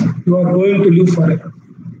as if you are going to live forever.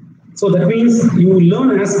 So that means you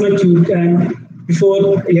learn as much you can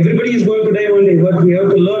before. Everybody is going to die one day, but we have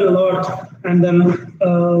to learn a lot. And then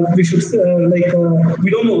we should we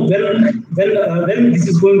don't know when this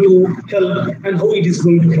is going to help and how it is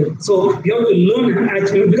going to help. So we have to learn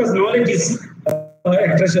actually, because knowledge is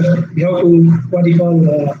a treasure. We have to what you call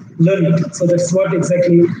learn it. So that's what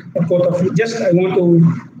exactly a quote of. Just I want to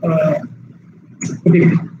put it.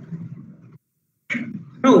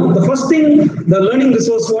 Now the first thing, the learning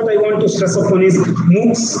resource, what I want to stress upon is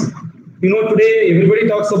MOOCs. You know, today everybody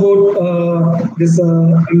talks about this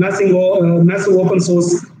massive open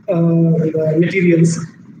source materials,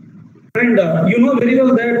 and you know very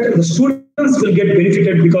well that the students will get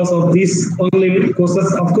benefited because of these online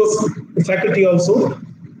courses. Of course, the faculty also,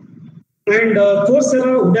 and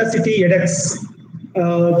Coursera, Udacity, edX.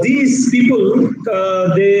 These people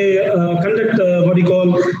they conduct what you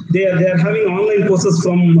call they are having online courses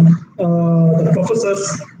from the professors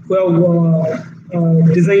who have.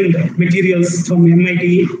 Designed materials from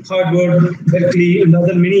MIT, Harvard, Berkeley, and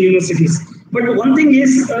other many universities. But one thing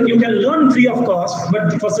is, you can learn free of cost,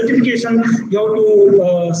 but for certification, you have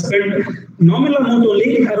to spend nominal amount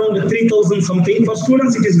only, around 3,000 something. For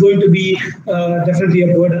students, it is going to be definitely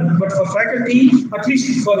a burden. But for faculty, at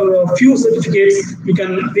least for a few certificates, you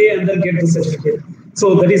can pay and then get the certificate.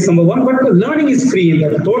 So that is number one. But learning is free.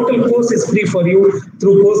 The total course is free for you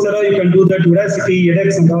through Coursera. You can do that. Udacity,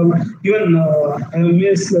 edX, and all. Even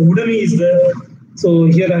Udemy is there. So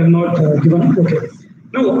here I have not given. Okay.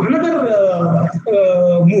 Now another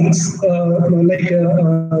MOOCs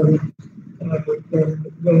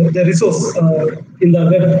the resource in the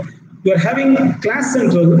web. You are having Class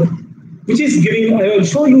Central, which is giving. I will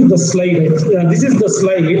show you the slide. This is the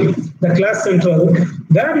slide, the Class Central,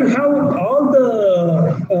 where you have all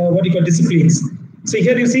the disciplines. So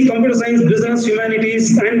here you see computer science, business,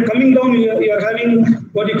 humanities, and coming down you are having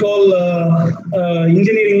what you call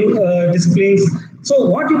engineering disciplines. So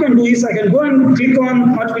what you can do is I can go and click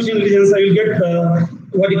on artificial intelligence. I will get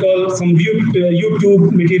what you call some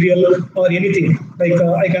YouTube material or anything. Like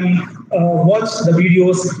I can watch the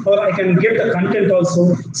videos, or I can get the content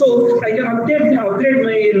also. So I can upgrade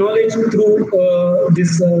my knowledge through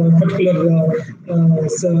this particular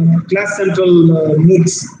Class Central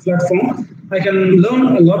MOOCs platform. I can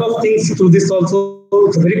learn a lot of things through this also.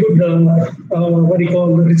 It's a very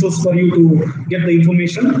good resource for you to get the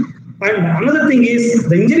information. And another thing is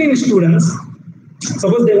the engineering students.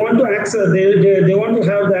 Suppose they want to access, they want to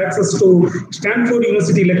have the access to Stanford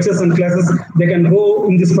University lectures and classes. They can go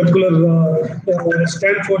in this particular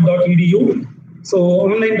stanford.edu. So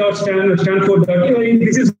online.stanford.edu.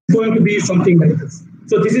 This is going to be something like this.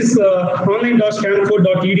 So this is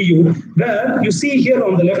online.stanford.edu, where you see here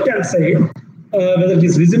on the left-hand side, whether it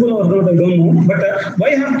is visible or not, I don't know. But why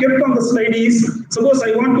I have kept on the slide is, suppose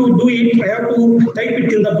I want to do it, I have to type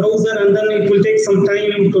it in the browser and then it will take some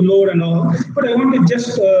time to load and all. But I want to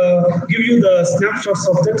just give you the snapshots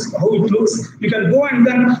of that, how it looks. You can go and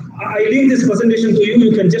then I link this presentation to you.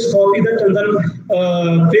 You can just copy that and then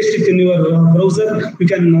paste it in your browser. You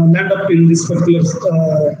can land up in this particular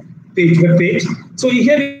web page. So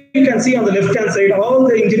here you can see on the left-hand side, all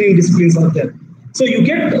the engineering disciplines are there. So you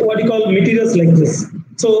get what you call materials like this.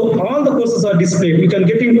 So all the courses are displayed. You can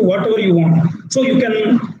get into whatever you want. So you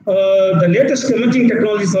can, the latest emerging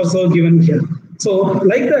technologies are also given here. So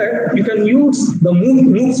like that, you can use the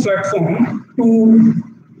MOOCs platform to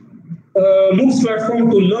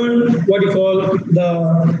learn what you call the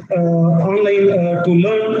online, to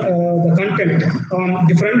learn the content on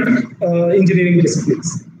different engineering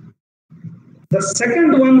disciplines. The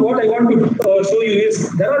second one, what I want to show you is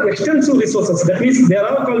there are extensive resources. That means they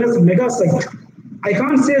are called as mega site. I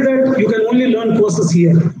can't say that you can only learn courses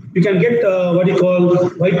here. You can get what you call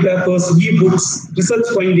white papers, e-books, research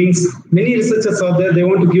findings. Many researchers are there. They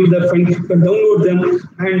want to give their findings. You can download them,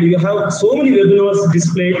 and you have so many webinars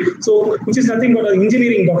displayed. So, which is nothing but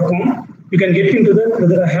engineering.com. You can get into that.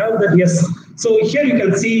 Whether I have that, yes. So here you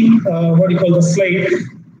can see what you call the slide.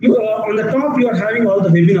 On the top, you are having all the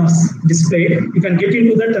webinars displayed. You can get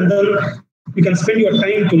into that and then you can spend your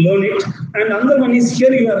time to learn it. And another one is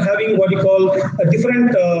here you are having what you call a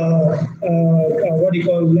different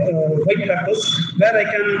white papers, where I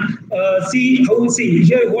can see how,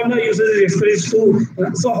 here one uses experience too.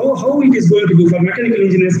 So how it is going to do for mechanical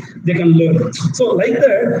engineers, they can learn. So like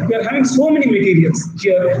that, we are having so many materials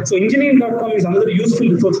here. So engineering.com is another useful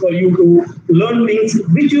resource for you to learn things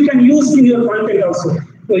which you can use in your content also.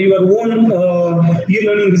 So your own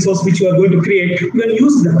e-learning resource which you are going to create, you can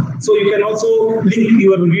use them. So you can also link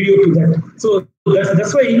your video to that. So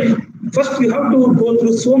that's why first you have to go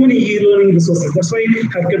through so many e-learning resources. That's why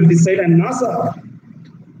I kept this side. And NASA,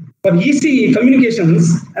 for EC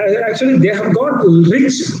communications, actually they have got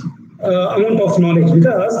rich amount of knowledge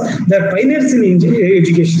because they're pioneers in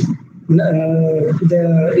education.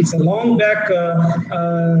 It's a long back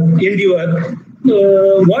endeavor.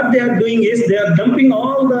 What they are doing is they are dumping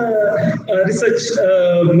all the research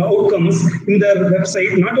outcomes in their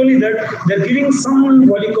website. Not only that, they're giving some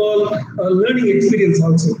what you call learning experience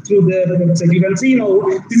also through their website. You can see now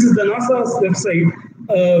this is the NASA's website.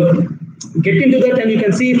 Get into that and you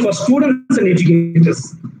can see for students and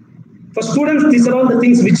educators. For students, these are all the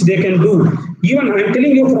things which they can do. Even I'm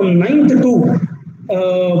telling you from 9th to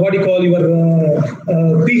what you call your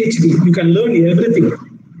PhD, you can learn everything.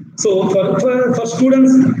 So for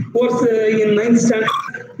students who are in 9th standard,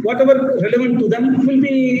 whatever relevant to them will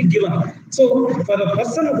be given. So for a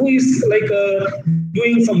person who is like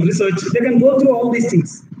doing some research, they can go through all these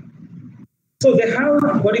things. So they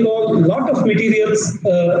have what you call a lot of materials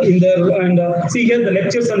in there, and see here the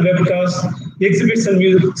lectures and webcasts, exhibits and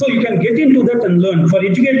music. So you can get into that and learn. For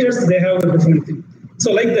educators, they have a different thing.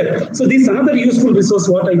 So like that. So this is another useful resource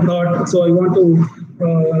what I thought. So I want to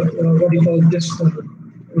what you call just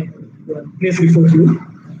place before you.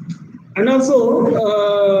 And also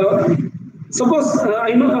suppose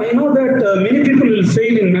I know that many people will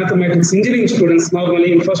fail in mathematics. Engineering students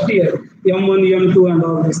normally in first year M1, M2 and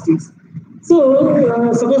all these things.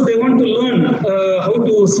 So suppose they want to learn how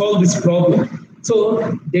to solve this problem. So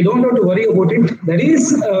they don't have to worry about it. There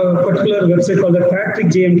is a particular website called the Patrick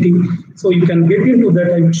JMT. So you can get into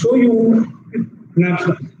that. I will show you.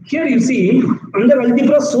 Here you see under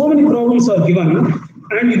algebra so many problems are given,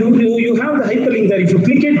 and you have the hyperlink there. If you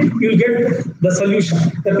click it, you'll get the solution.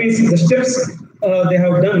 That means the steps they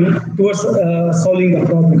have done towards solving the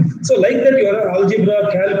problem. So like that, you have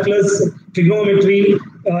algebra, calculus, trigonometry,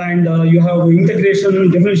 and you have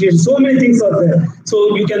integration, differentiation. So many things are there.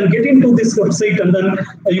 So you can get into this website, and then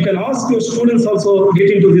you can ask your students also get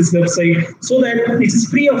into this website, so that it's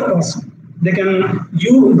free of cost. They can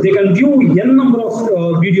view n number of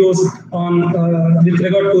videos on with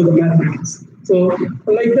regard to the mathematics. So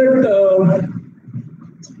like that.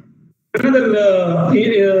 Another,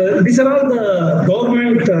 these are all the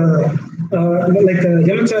government like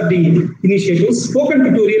MHRD initiatives. Spoken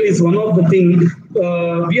tutorial is one of the things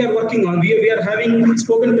we are working on. We are having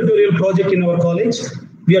spoken tutorial project in our college.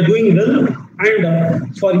 We are doing well, and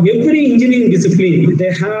for every engineering discipline,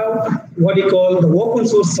 they have what you call the open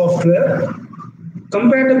source software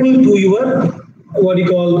compatible to your what you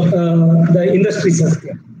call the industry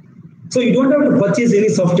software. So you don't have to purchase any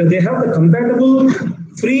software. They have the compatible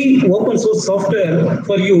free open source software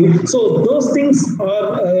for you. So those things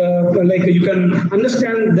are like you can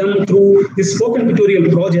understand them through this spoken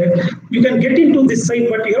tutorial project. You can get into this site,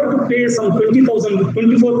 but you have to pay some 20,000,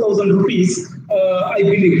 24,000 rupees, I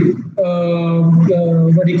believe,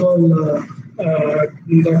 what you call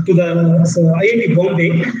to the IIT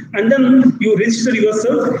Bombay, and then you register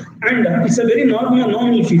yourself, and it's a very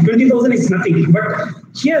normal fee. 20,000 is nothing, but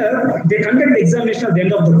here they conduct examination at the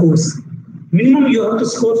end of the course. Minimum you have to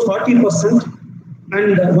score 40%,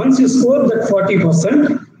 and once you score that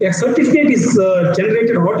 40%, a certificate is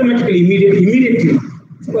generated automatically immediately,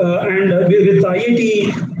 and with the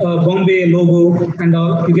IIT Bombay logo and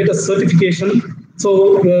all, you get a certification.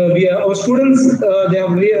 So our students they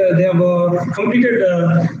have completed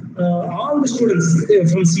all the students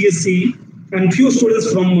from CSC, and few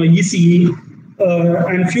students from ECE,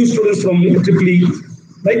 and few students from EEE.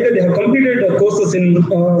 Like that, they have completed courses in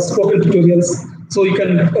spoken tutorials. So you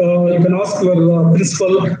can ask your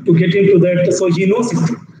principal to get into that, so he knows it.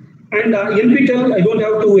 And NPTEL, I don't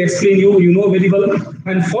have to explain you know very well.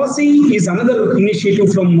 And FOSSEE is another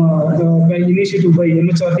initiative from by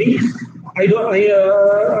MHRD.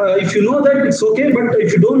 If you know that, it's okay. But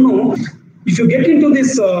if you don't know, if you get into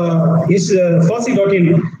this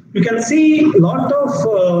FOSSEE.in, you can see a lot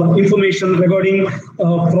of information regarding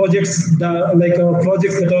projects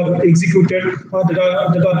projects that are executed or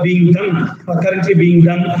that are being done or currently being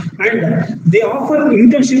done, and they offer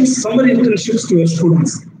internships, summer internships to your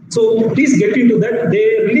students. So please get into that.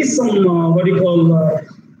 They release some what you call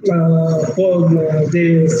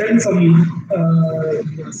they send some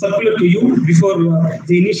circular to you before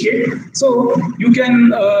they initiate. So you can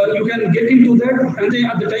get into that, and then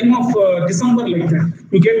at the time of December, like that,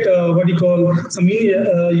 you get what you call some. They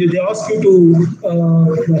ask you to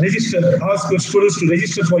ask your students to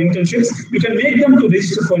register for internships. You can make them to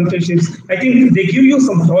register for internships. I think they give you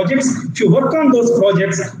some projects. If you work on those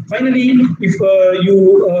projects, finally, if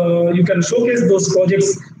you can showcase those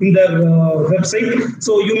projects in their website.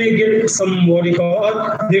 So you may get some what you call,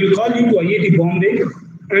 or they will call you to IIT Bombay,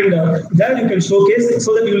 and there you can showcase,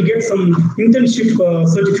 so that you will get some internship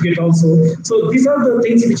certificate also. So these are the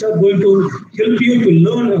things which are going to help you to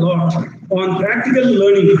learn a lot on practical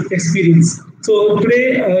learning experience. So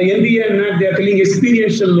today, NBA and NAT, they are telling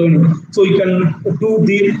experiential learning. So you can do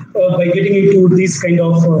by getting into these kind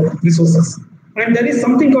of resources. And there is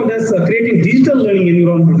something called as creating digital learning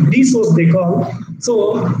environment, DSOS they call.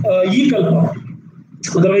 So eKalpa.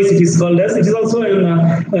 Otherwise, it is called as, it is also an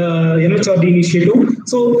MHRD initiative.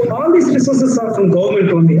 So all these resources are from government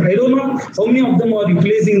only. I don't know how many of them are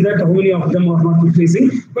replacing that, how many of them are not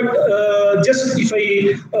replacing. But just if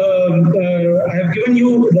I have given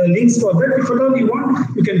you the links for that, if at all you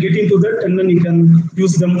want, you can get into that, and then you can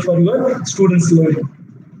use them for your students' learning.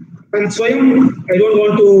 And SWAYAM, I don't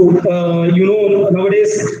want to,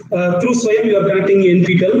 nowadays, through SWAYAM, you are connecting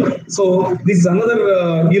NPTEL. So this is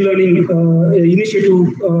another e-learning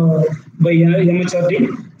initiative by MHRD.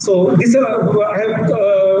 So this I have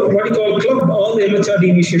what you call club all the MHRD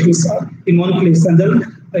initiatives are in one place, and then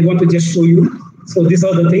I want to just show you. So these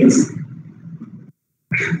are the things.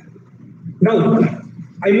 Now,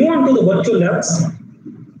 I move on to the virtual labs.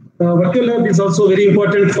 Virtual lab is also very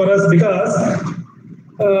important for us because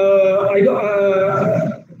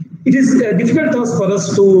it is a difficult task for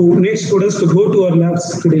us to make students to go to our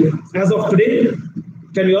labs today. As of today,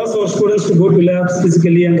 Can we ask our students to go to labs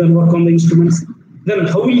physically and then work on the instruments? Then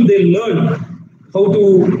how will they learn how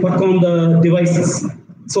to work on the devices?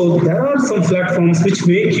 So there are some platforms which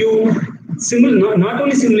make you not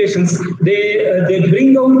only simulations, they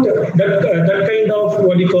bring out that kind of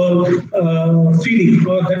what you call feeling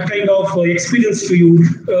or that kind of experience to you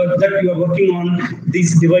that you are working on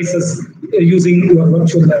these devices using your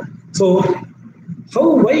virtual lab. So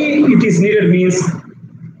why it is needed means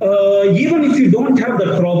even if you don't have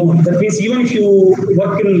that problem, that means even if you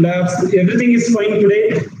work in labs, everything is fine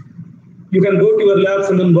today, you can go to your labs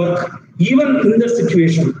and then work. Even in that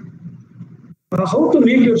situation, how to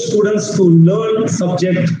make your students to learn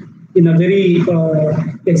subject in a very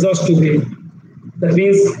exhaustive way. That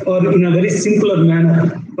means, or in a very simpler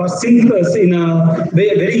manner, or simpler in a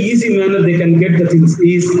very easy manner they can get the things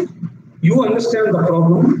is you understand the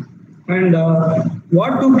problem and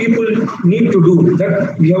what do people need to do,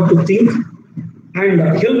 that we have to think and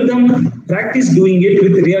help them practice doing it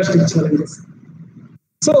with realistic challenges.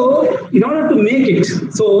 So in order to make it,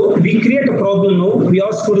 so we create a problem now, we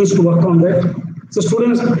ask students to work on that. So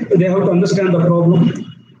students, they have to understand the problem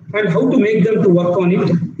and how to make them to work on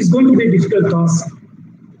it is going to be a difficult task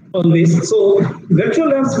always. So virtual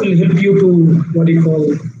labs will help you to what you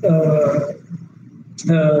call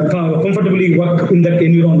comfortably work in that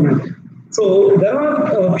environment. So there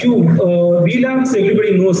are a few VLabs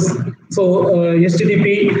everybody knows. So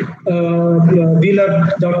HTTP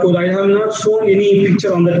VLab.co. I have not shown any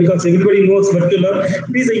picture on that because everybody knows virtual lab.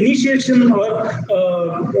 It is an initiation or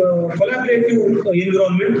collaborative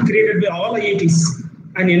environment created by all IITs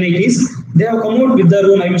and NITs. They have come out with their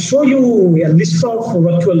own. I will show you a list of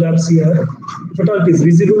virtual labs here. If at all it is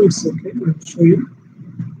visible, it's okay. I will show you.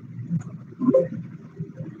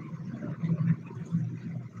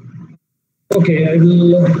 Okay, I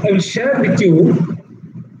will share with you.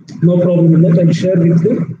 No problem in that. I will share with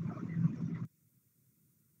you.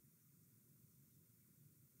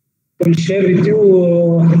 I will share with you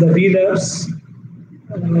the VLabs.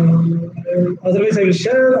 Otherwise, I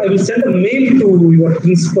will send a mail to your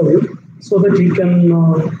principal so that he can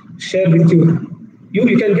share with you.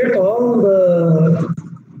 You can get all the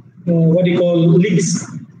what you call links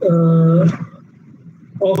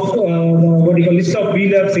of what you call list of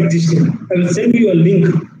VLabs existing. I will send you a link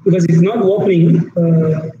because it's not opening,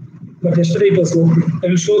 but yesterday it was open. I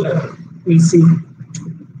will show that. We'll see.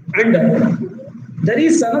 And there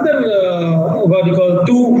is another what you call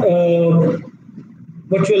two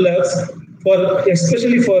virtual labs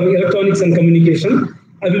especially for electronics and communication.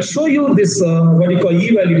 I will show you this what you call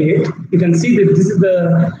𝙊𝙤𝙤𝙤. You can see that this is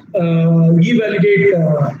the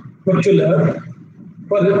𝙊𝙤𝙤𝙤 virtual lab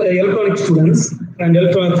for electronic students, and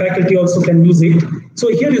electronic faculty also can use it. So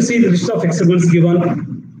here you see the list of experiments given,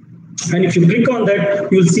 and if you click on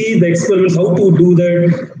that, you will see the experiments, how to do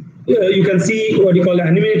that. You can see what you call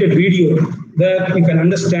animated video that you can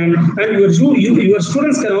understand, and your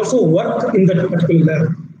students can also work in that particular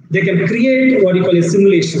lab. They can create what you call a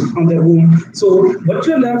simulation on their own. So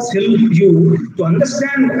virtual labs help you to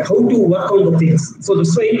understand how to work on the things. So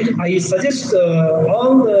that's why I suggest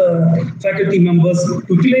all the faculty members to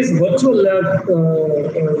utilize virtual lab,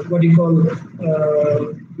 what you call,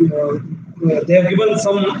 they have given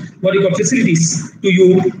some what you call facilities to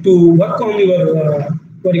you to work on your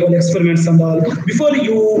what you call experiments and all. Before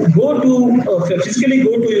you go to physically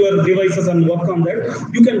go to your devices and work on that,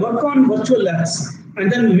 you can work on virtual labs and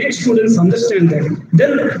then make students understand that.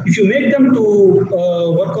 Then if you make them to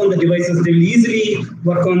work on the devices, they will easily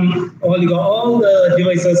work on all the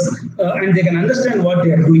devices and they can understand what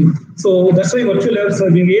they are doing. So that's why virtual labs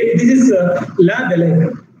are being made. This is lab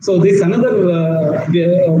alive. So this is another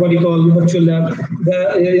what you call virtual lab,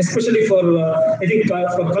 especially for I think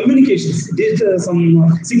for communications. There's some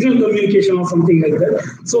signal communication or something like that.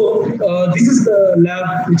 So this is the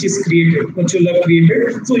lab which is created, virtual lab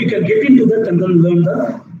created. So you can get into that and then learn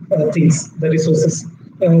the things, the resources.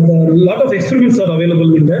 A lot of experiments are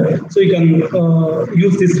available in there, so you can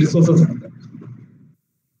use these resources.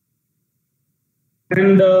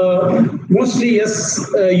 And mostly, yes,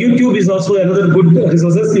 YouTube is also another good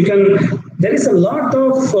resources. There is a lot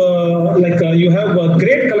of you have a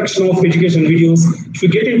great collection of education videos. If you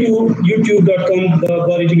get into youtube.com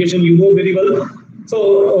for education, you know very well.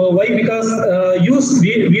 So why? Because use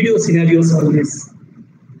video scenarios always,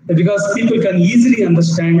 because people can easily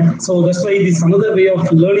understand. So that's why this is another way of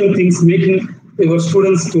learning things, making your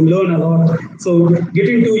students to learn a lot. So get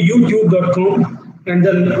into youtube.com. And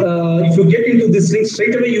then if you get into this link,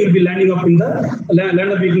 straight away you will be landing up into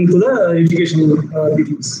the educational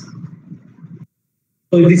videos.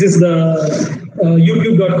 So this is the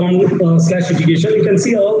youtube.com/education. You can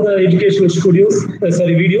see all the educational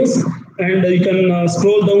videos, and you can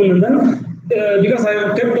scroll down, and then because I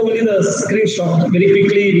have kept only the screenshot, very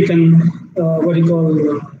quickly we can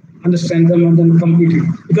understand them and then complete it.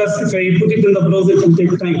 Because if I put it in the browser, it will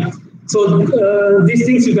take time. So these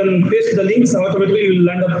things you can paste the links, automatically you will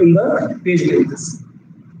land up in the page like this.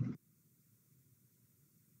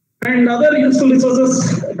 And other useful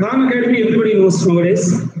resources, Khan Academy, everybody knows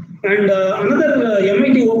nowadays. And another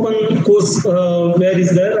MIT Open course where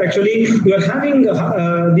is there, actually you are having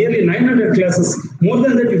nearly 900 classes, more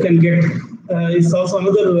than that you can get. It's also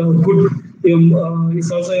another good,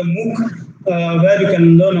 it's also a MOOC where you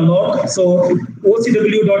can learn a lot. So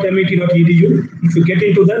ocw.mit.edu, if you get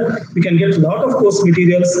into that, you can get a lot of course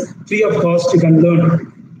materials free of cost, you can learn.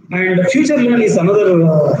 And Future Learn is another,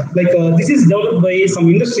 this is developed by some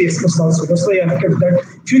industry experts also. That's why I have kept that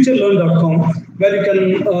futurelearn.com, where you can,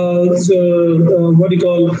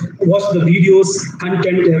 watch the videos,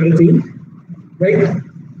 content, everything, right?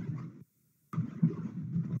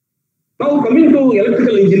 Now coming to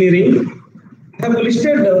electrical engineering, I have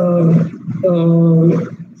listed a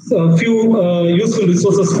few useful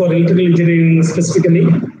resources for electrical engineering specifically.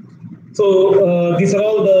 So these are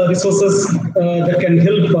all the resources that can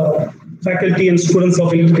help faculty and students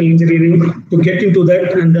of electrical engineering to get into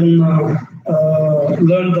that and then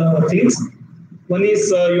learn the things. One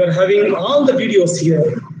is you are having all the videos here.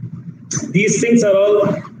 These things are all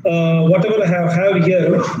whatever I have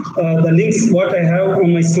here, the links what I have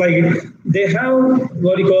on my slide, they have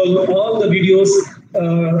all the videos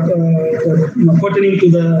pertaining to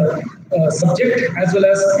the subject as well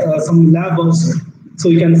as some lab also. So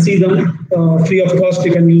you can see them free of cost,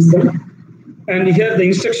 you can use them. And here the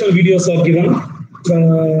instructional videos are given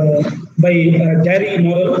by Gary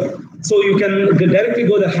Morrell. So you can directly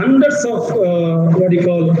go, the hundreds of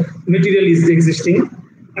material is existing.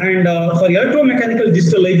 And for electromechanical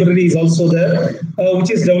digital library is also there, which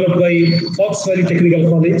is developed by Fox Valley Technical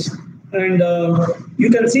College. And you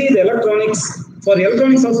can see the electronics. For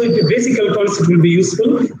electronics also, basic electronics it will be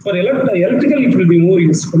useful. For electrical it will be more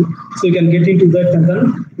useful. So you can get into that and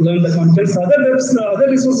then learn the contents. Other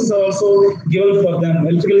resources are also given for them.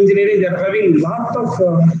 Electrical engineering, they are having lot of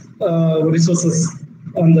resources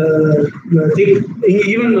on the thing.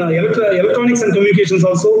 Even electronics and communications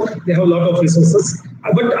also, they have a lot of resources.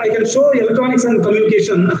 But I can show electronics and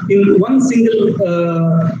communication in one single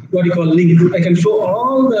link. I can show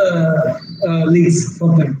all the links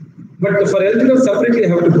for them. But for electrical separately I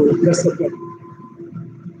have to go. That's the point.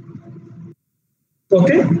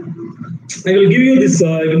 Okay. I will give you this,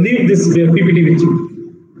 I will leave this PPT with you.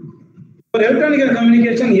 For electronic and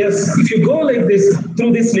communication, yes, if you go like this,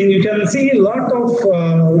 through this link, you can see a lot of,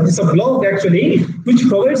 it's a blog actually, which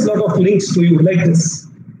provides a lot of links to you like this.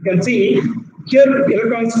 You can see here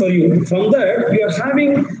electronics for you. From that, you are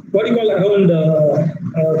having around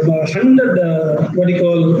 100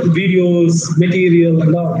 videos, material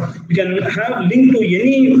and all. You can have link to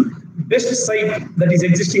any best site that is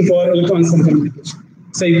existing for electronics and communication.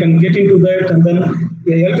 So you can get into that, and then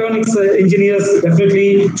the electronics engineers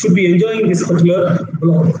definitely should be enjoying this particular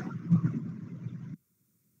blog.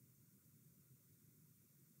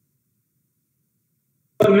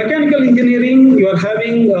 For mechanical engineering, you are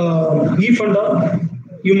having eFunda.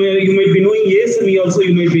 You might be knowing ASME also,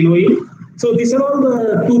 you might be knowing. So these are all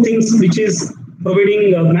the two things which is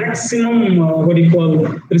providing maximum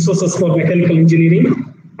resources for mechanical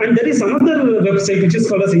engineering. And there is another website which is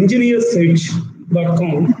called as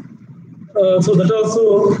engineersedge.com. So that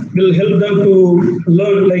also will help them to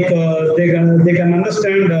learn, like they can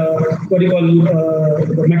understand the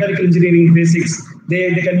mechanical engineering basics.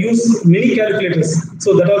 They can use many calculators,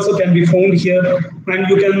 so that also can be found here, and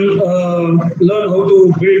you can learn how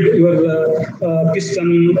to build your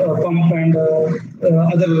piston, pump, and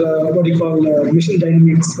other machine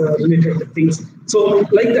dynamics related things. So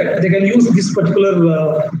like that, they can use this particular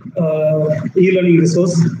e-learning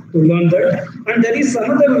resource to learn that. And there is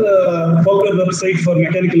another popular website for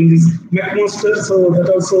mechanical engineers, MechMaster, so that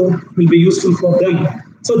also will be useful for them.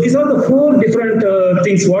 So these are the four different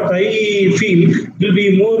things what I feel will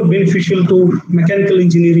be more beneficial to mechanical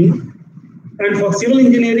engineering. And for civil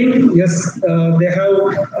engineering, yes, they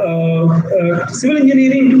have civil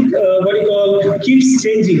engineering, keeps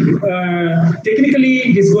changing. Technically,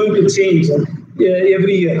 it is going to change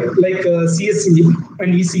every year, like CSE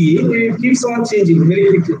and ECE, it keeps on changing very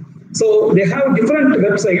quickly. So they have different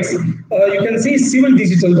websites. You can see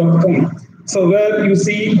civildigital.com. So where you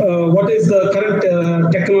see what is the current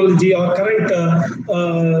technology or current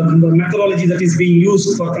methodology that is being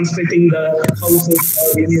used for constructing the houses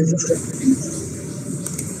or areas.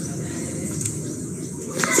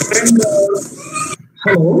 And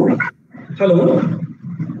hello.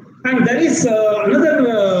 And there is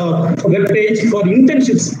another web page for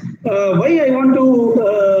internships. Why I want to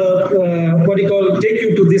take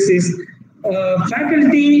you to this is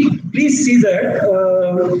faculty. Please see that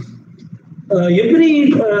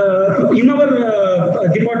every in our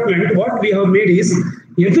department, what we have made is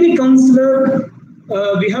every counselor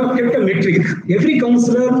we have kept a metric. Every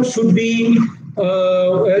counselor should be.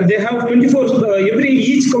 They have 24.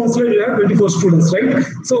 Each counselor you have 24 students, right?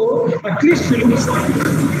 So at least we look for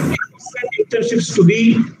internships to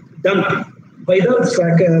be done by the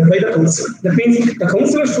counselor. That means the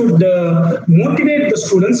counselor should motivate the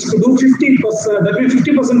students to do 50%. That means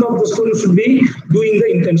 50% of the students should be doing the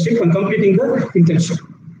internship and completing the internship.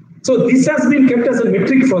 So this has been kept as a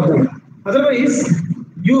metric for them. Otherwise,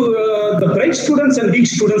 the bright students and weak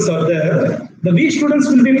students are there. The weak students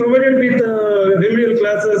will be provided with remedial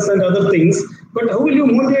classes and other things. But how will you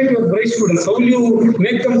motivate your bright students? How will you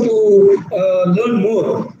make them to learn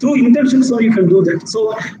more? Through internships, only you can do that.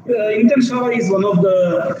 So internship is one of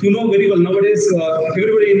the, very well nowadays,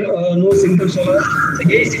 everybody knows internship. The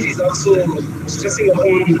ICT is also stressing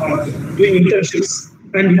upon doing internships.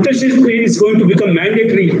 And internship is going to become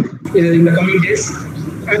mandatory in the coming days.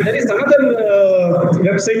 And there is another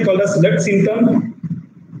website called as 𝙩𝙤𝙤𝙬,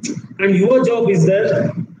 and your job is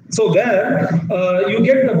there. So where you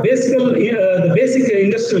get the basic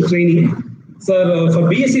industrial training. So for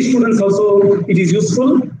BSc students also it is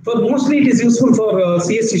useful. For mostly it is useful for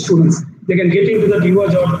CSC students. They can get into the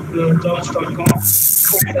jobs.com.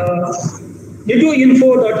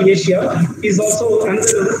 eduinfo.asia is also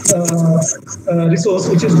another resource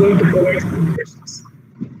which is going to provide applications.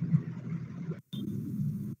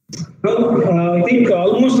 Now, I think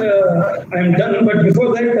almost I am done, but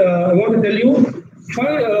before that, I want to tell you,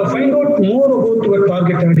 find out more about your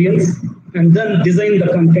target audience and then design the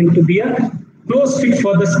content to be a close fit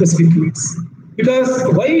for the specific needs. Because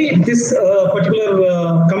why this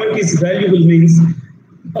particular comment is valuable means,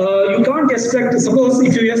 you can't expect, suppose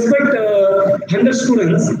if you expect 100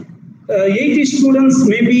 students, 80 students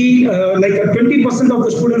may be like 20% of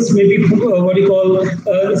the students may be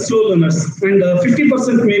slow learners, and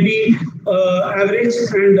 50% may be average,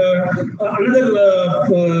 and another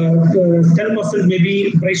 10% may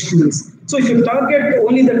be bright students. So if you target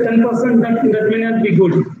only the 10%, that may not be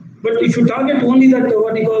good. But if you target only that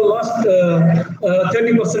last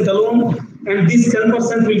 30% alone, and this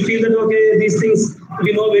 10% will feel that okay, these things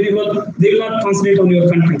we know very well, they will not concentrate on your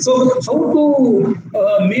content. So how to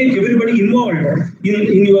make everybody involved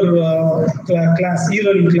in your class,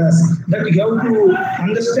 e-learning class, that you have to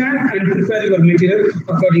understand and prepare your material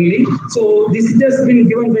accordingly. So this has been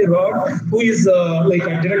given by Rod, who is like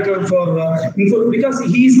a director for info, because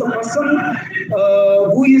he is the person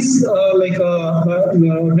who is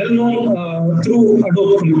well known through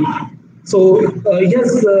Adobe community. So he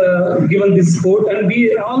has given this quote, and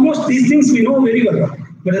we almost these things we know very well.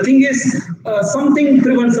 But the thing is, something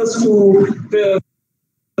prevents us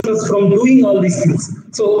from doing all these things.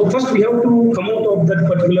 So first we have to come out of that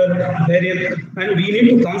particular barrier, and we need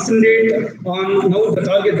to concentrate on now the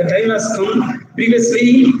target. The time has come.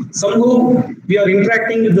 Previously, somehow we are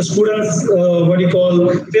interacting with the students,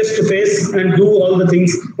 face to face, and do all the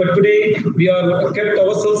things. But today we are kept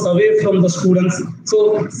ourselves away from the students.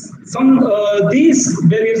 So some these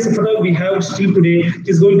barriers we have still today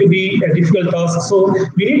is going to be a difficult task. So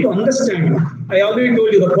we need to understand. I already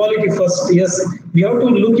told you the quality first. Yes, we have to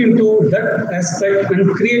look into that aspect and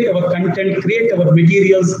create our content, create our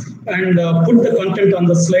materials, and put the content on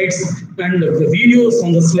the slides and the videos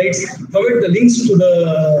on the slides. Provide the links to the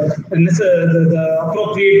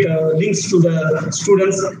appropriate links to the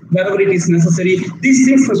students wherever it is necessary. These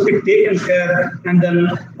things must be taken care, and then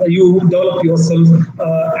you develop yourself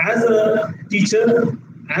as a teacher,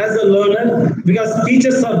 as a learner, because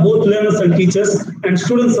teachers are both learners and teachers, and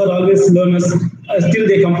students are always learners till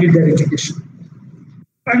they complete their education.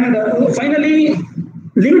 And finally,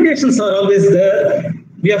 limitations are always there.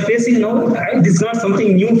 We are facing now, this is not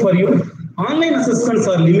something new for you. Online assessments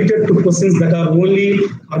are limited to questions that are only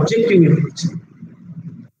objective in nature.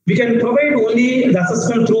 We can provide only the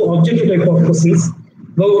assessment through objective type of questions,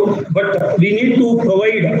 but we need to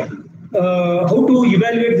provide how to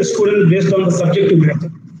evaluate the student based on the subjective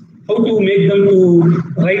matter, how to make them to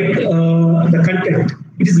write the content.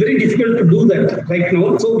 It is very difficult to do that right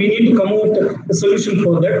now. So we need to come out a solution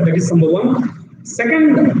for that. That is number one.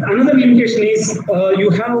 Second, another limitation is you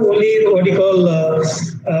have only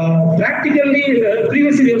practically.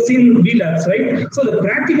 Previously, we have seen VLabs, right? So the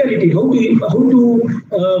practicality, how to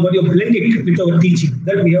blend it with our teaching,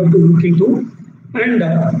 that we have to look into. And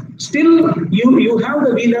still you have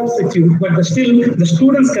the VLabs with you, but still the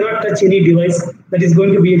students cannot touch any device. That is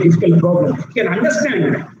going to be a difficult problem. You can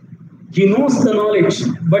understand. He knows the knowledge,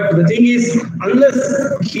 but the thing is, unless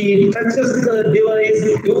he touches the device,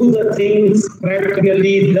 do the things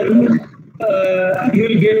practically, then you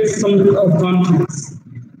will get some confidence.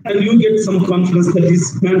 And you get some confidence that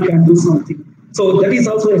this man can do something. So that is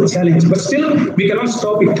also a challenge. But still, we cannot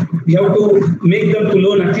stop it. We have to make them to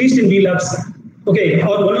learn at least in VLabs. Okay,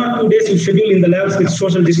 or 1 or 2 days you schedule in the labs with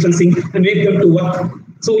social distancing and make them to work.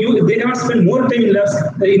 So they cannot spend more time in labs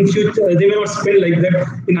in future. They may not spend like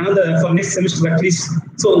that in another for next semester at least.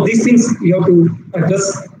 So these things you have to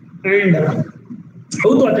address. And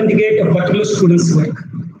how to authenticate a particular student's work.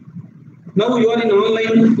 Now you are in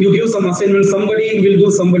online, you give some assignment, somebody will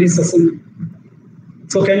do somebody's assignment.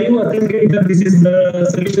 So can you authenticate that this is the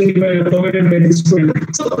solution provided by this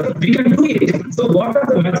student? So we can do it. So what are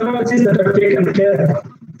the methodologies that are taken care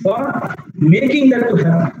for making that to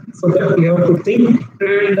happen? So that we have to think.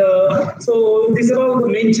 And so these are all the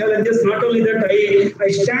main challenges. Not only that, I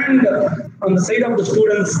stand on the side of the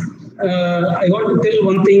students. I want to tell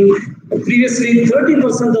one thing. Previously,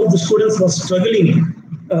 30% of the students were struggling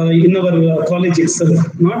in our college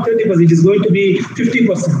itself. Not 30%, it is going to be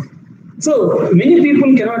 50%. So many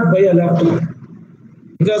people cannot buy a laptop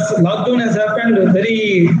because lockdown has happened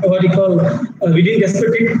very, we didn't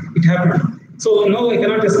expect it, it happened. So now I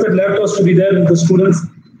cannot expect laptops to be there with the students.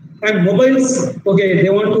 And mobiles, okay, they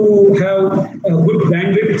want to have a good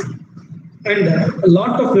bandwidth and a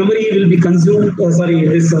lot of memory will be consumed,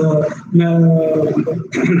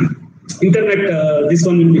 internet, this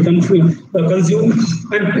one will be consumed,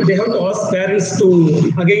 and they have to ask parents to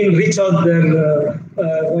again reach out their,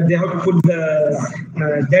 they have to put the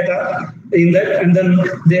data in that, and then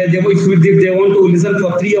if they want to listen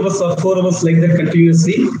for 3 hours or 4 hours like that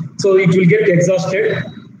continuously, so it will get exhausted.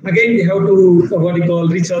 Again, they have to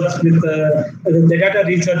reach out with the data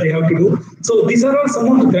recharge they have to do. So these are all some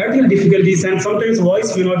of the practical difficulties, and sometimes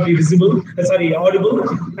voice may not be visible, audible,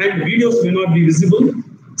 and videos may not be visible.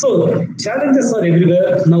 So challenges are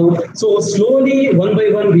everywhere now. So slowly, one by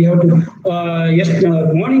one, we have to.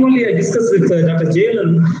 Morning only I discussed with Dr.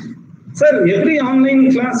 𝙊𝙤𝙤𝙗. Sir, every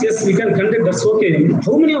online class, yes, we can conduct. That's okay.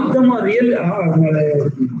 How many of them are real?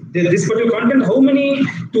 This particular content. How many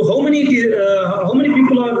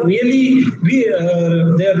people are really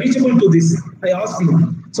they are reachable to this? I asked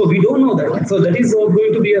him. So we don't know that. So that is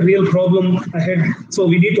going to be a real problem ahead. So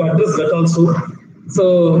we need to address that also.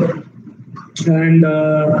 So. And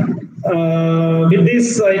with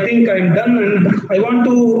this, I think I'm done, and I want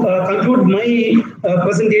to conclude my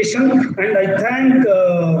presentation. And I thank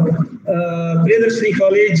Priyadarshini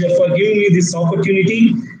College for giving me this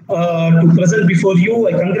opportunity to present before you.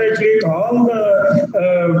 I congratulate all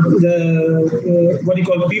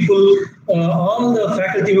the people, all the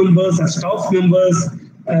faculty members and staff members,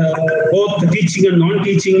 both the teaching and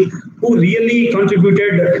non-teaching, who really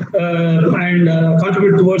contributed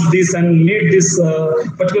contributed towards this and made this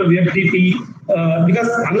particular WebTP. Because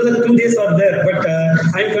another 2 days are there, but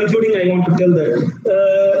I'm concluding. I want to tell that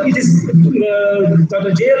it is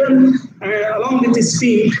Dr. 𝙊𝙤𝙤𝙗 along with his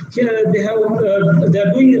team. They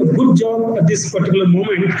are doing a good job at this particular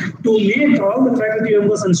moment to make all the faculty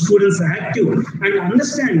members and students active and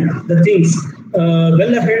understand the things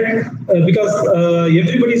well ahead, because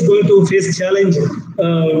everybody is going to face challenge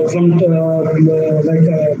from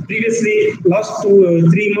previously last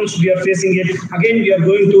 3 months we are facing it. Again, we are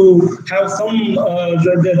going to have some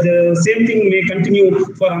the same thing may continue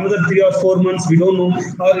for another 3 or 4 months. We don't know,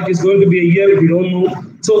 or it is going to be a year. We don't know.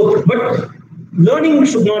 So, but learning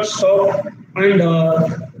should not stop, and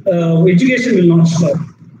education will not stop.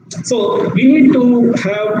 So we need to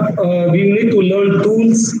have we need to learn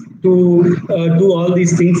tools to do all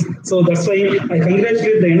these things. So that's why I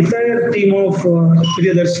congratulate the entire team of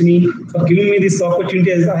Priyadarshini for giving me this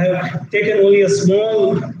opportunity. As I have taken only a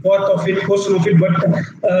small portion of it, but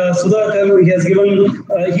Sudhakar, he has given,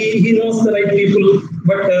 he knows the right people,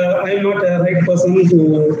 but I am not a right person to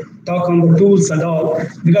talk on the tools and all,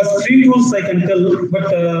 because free tools I can tell, but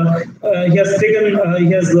he has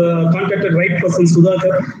contacted right person,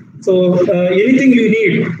 Sudhakar. So anything you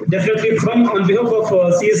need, definitely on behalf of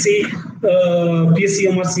CSC,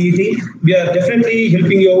 PSCM or CET, we are definitely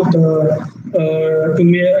helping you out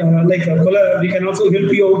we can also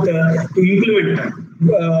help you out to implement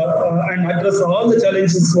and address all the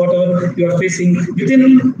challenges whatever you are facing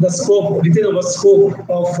within our scope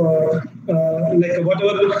of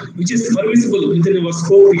whatever which is permissible within our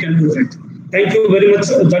scope. We can do that. Thank you very much,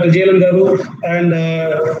 Dr. 𝙊𝙤𝙤𝙗 garu and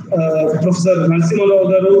Professor Narasimha Rao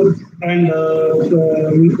garu and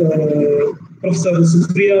Professor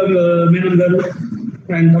𝙊𝙤𝙤𝙤 Garu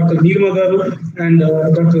and Dr. Neelima Garu and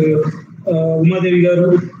Dr. Umadevi Garu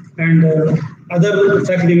and other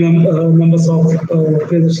faculty members of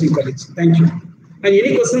Priyadarshini College. Thank you. And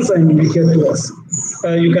any questions, I am here to ask.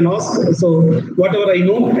 You can ask. So whatever I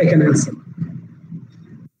know, I can answer.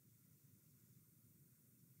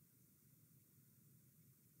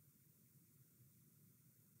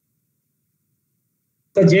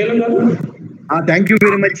 So 𝙤𝙤𝙤𝙤 Garu. Thank you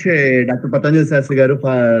very much, Dr. Patanjali Sastry Garu,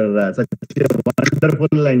 for such a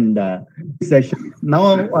wonderful and session.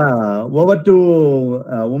 Now, over to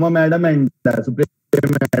Uma Madam and Supriya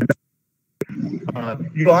Madam.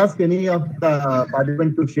 You ask any of the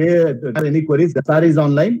participants to share any queries. The sir is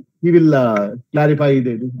online. He will clarify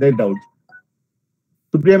their doubts.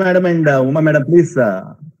 Supriya Madam and Uma Madam, please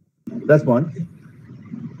respond.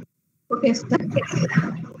 Okay, sir.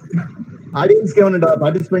 Audience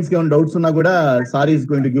participants doubts unna kuda sir is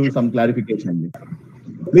going to give some clarification.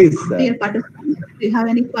 Please. Dear participants, do you have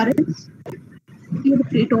any queries? Feel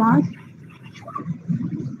free to ask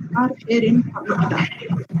or share in public chat.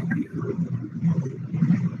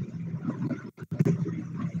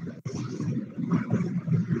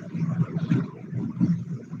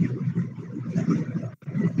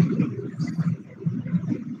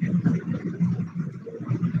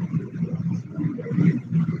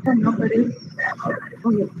 Nobody.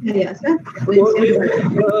 Oh, yes, sir.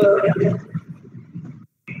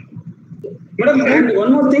 Madam, and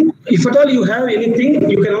one more thing, if at all you have anything,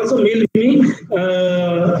 you can also mail me.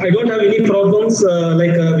 I don't have any problems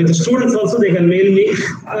with the students also, they can mail me.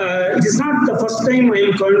 It is not the first time I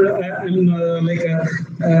am called,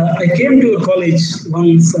 I came to your college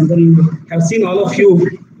once and then have seen all of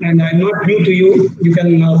you, and I'm not new to you. You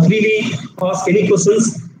can freely ask any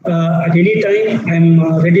questions. At any time, I am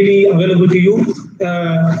readily available to you.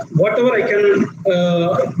 Whatever I can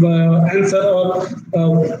answer or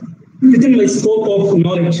within my scope of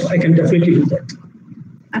knowledge, I can definitely do that.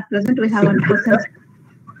 At present, we have one question.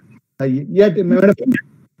 Yet, Madam.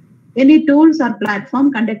 Any tools or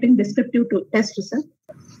platform conducting descriptive tests, sir?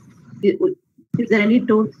 Is there any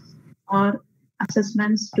tools or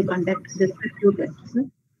assessments to conduct descriptive tests, sir?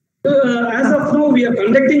 As of now, we are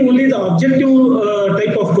conducting only the objective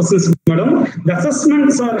type of questions, madam. The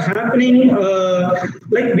assessments are happening,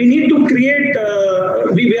 we need to create,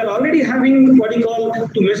 we are already having what you call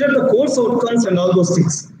to measure the course outcomes and all those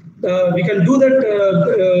things. We can do that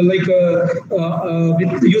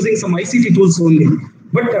with using some ICT tools only.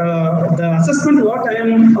 But the assessment, what I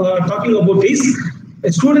am talking about is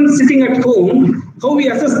a student sitting at home, how we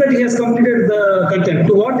assess that he has completed the content,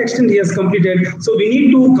 to what extent he has completed. So we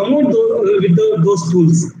need to come out with those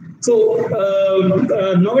tools. So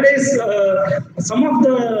nowadays, some of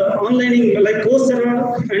the online like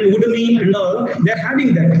Coursera and Udemy and all, they are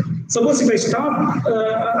having that. Suppose if I stop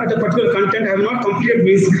at a particular content, I have not completed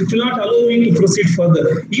means it will not allow me to proceed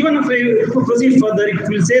further. Even if I proceed further, it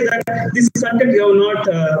will say that this content you have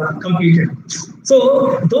not completed.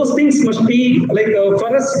 So those things must be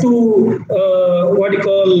for us to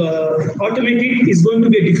automate it is going to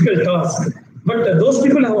be a difficult task. But those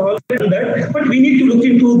people have already done that. But we need to look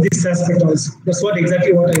into this aspect also. That's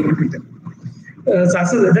exactly what I repeated.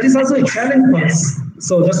 So that is also a challenge for us.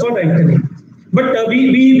 So that's what I'm telling. But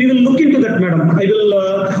we will look into that, madam.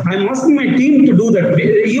 I'm asking my team to do that.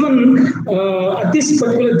 Even at this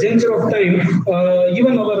particular juncture of time,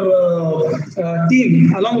 even our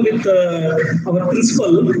team, along with our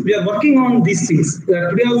principal, we are working on these things.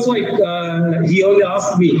 Today also, he only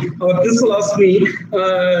asked me, our principal asked me,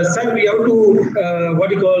 sir, we have to,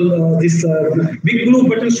 this big blue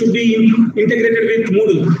button should be integrated with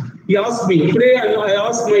Moodle. He asked me. Today, I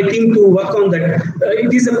asked my team to work on that.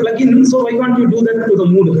 It is a plugin, so why can't you do that to the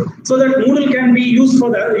Moodle? So that Moodle can be used for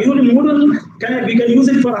that. Moodle, we can use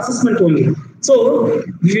it for assessment only. So,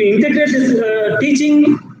 if you integrate this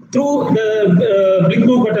teaching through the big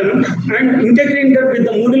blue button and integrating that with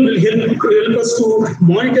the Moodle will help us to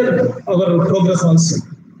monitor our progress also.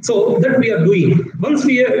 So that we are doing. Once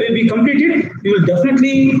we complete it, we will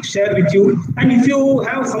definitely share with you. And if you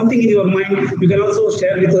have something in your mind, you can also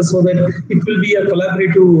share with us so that it will be a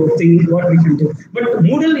collaborative thing what we can do. But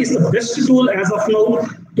Moodle is the best tool as of now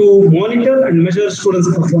to monitor and measure students'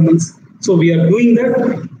 performance. So we are doing that.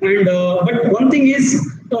 And but one thing is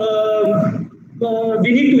we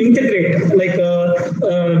need to integrate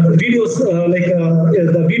videos,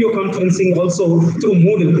 the video conferencing also through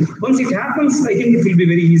Moodle. Once it happens, I think it will be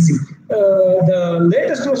very easy. The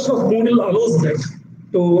latest version of Moodle allows that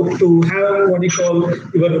to have what you call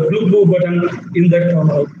your blue button in that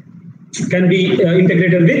can be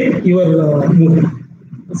integrated with your Moodle.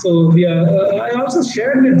 So we are. I also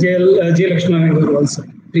shared with 𝙤𝙤𝙤𝙤 also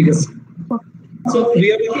previously. So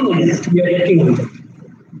we are working on it. We are working on it.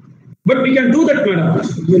 But we can do that, madam.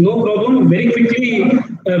 No problem. Very quickly, in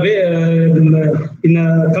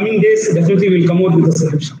coming days, definitely we'll come out with a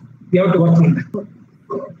solution. We have to work on that.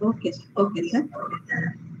 Okay, okay, sir.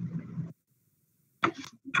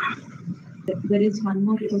 There is one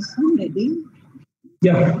more question, maybe.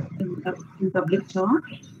 Yeah. In public chat.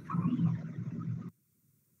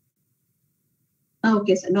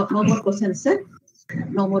 Okay, sir. No more questions, sir.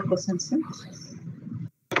 No more questions, sir.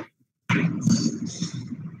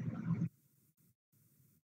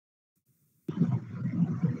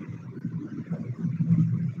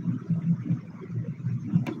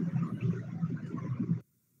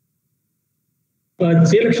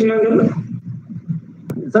 𝙤𝙤𝙤𝙗𝙗.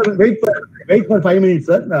 Sir, wait for 5 minutes,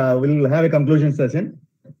 sir. We'll have a conclusion session.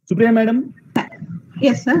 Supriya madam.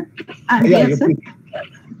 Yes, sir. I'm Yeah, here, sir.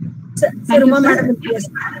 Sir, Uma madam, yes.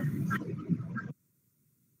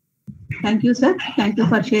 Thank you, sir. Thank you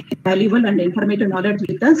for sharing valuable and informative knowledge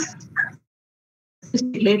with us. It's a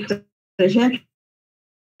great pleasure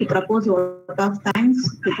to propose a vote of thanks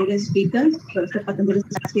to today's speaker, Professor Patanjali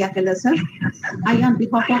Sastry, sir. I, on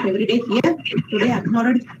behalf of everybody here, today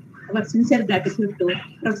acknowledge our sincere gratitude to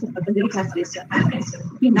Professor Patanjali Sastry, sir.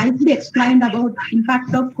 He nicely explained about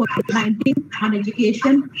impact of COVID-19 on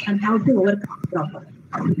education and how to overcome the problem.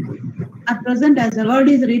 At present, as the world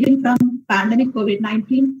is reeling from pandemic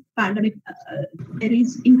COVID-19 pandemic, there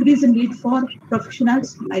is increased need for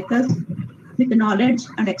professionals like us with knowledge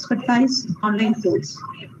and expertise online tools.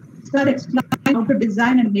 Sir explained how to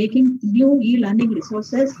design and making new e-learning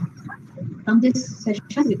resources. From this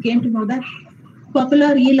session, we came to know that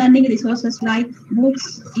popular e-learning resources like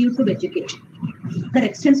MOOCs, YouTube education. Their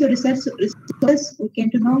extensive research resources, we came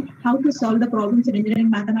to know how to solve the problems in engineering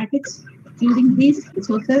mathematics. Using these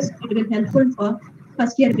resources, it will be helpful for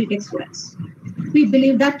first-year BTech students. We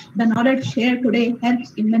believe that the knowledge shared today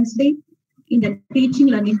helps immensely in the teaching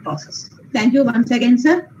learning process. Thank you once again,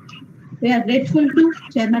 sir. We are grateful to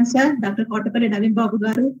Chairman Sir Dr. Kottapalli Naveen Babu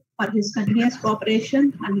Garu for his continuous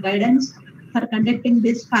cooperation and guidance for conducting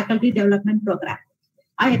this faculty development program.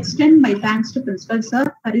 I extend my thanks to Principal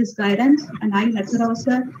Sir for his guidance and I, Narasimha Rao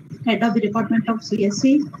Sir, Head of the Department of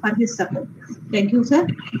CSC, for his support. Thank you, sir.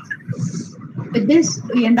 With this,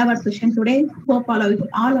 we end our session today. Hope all of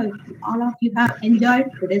you have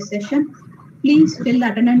enjoyed today's session. Please fill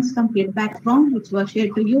the attendance some feedback form which was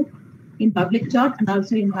shared to you in public chat and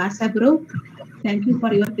also in WhatsApp group. Thank you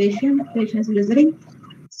for your patience listening.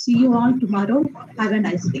 See you all tomorrow. Have a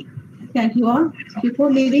nice day. Thank you all.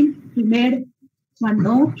 Before leaving, we made one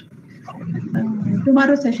note.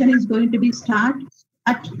 Tomorrow's session is going to be start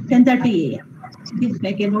at 10:30 a.m. Please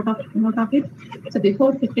make a note of it. So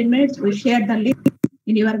before 15 minutes, we share the link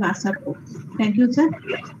in your WhatsApp group. Thank you, sir.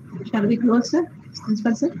 Shall we close, sir?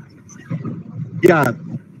 Principal, sir? Yeah.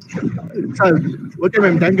 Sir, okay,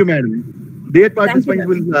 ma'am. Thank you, madam. Dear participants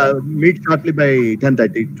will meet shortly by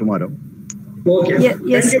 10:30 tomorrow. Okay.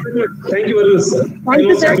 Yes. Thank you very much, sir. Thank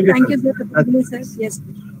you, sir. Thank you, sir. Yes.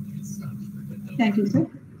 Thank you, sir.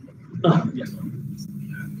 Yeah.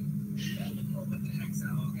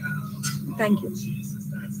 Thank you.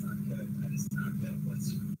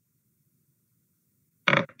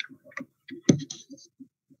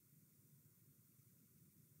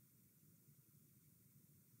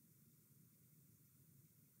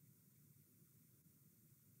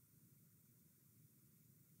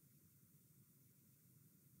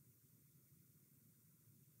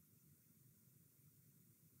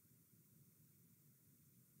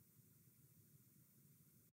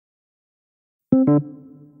 Thank you.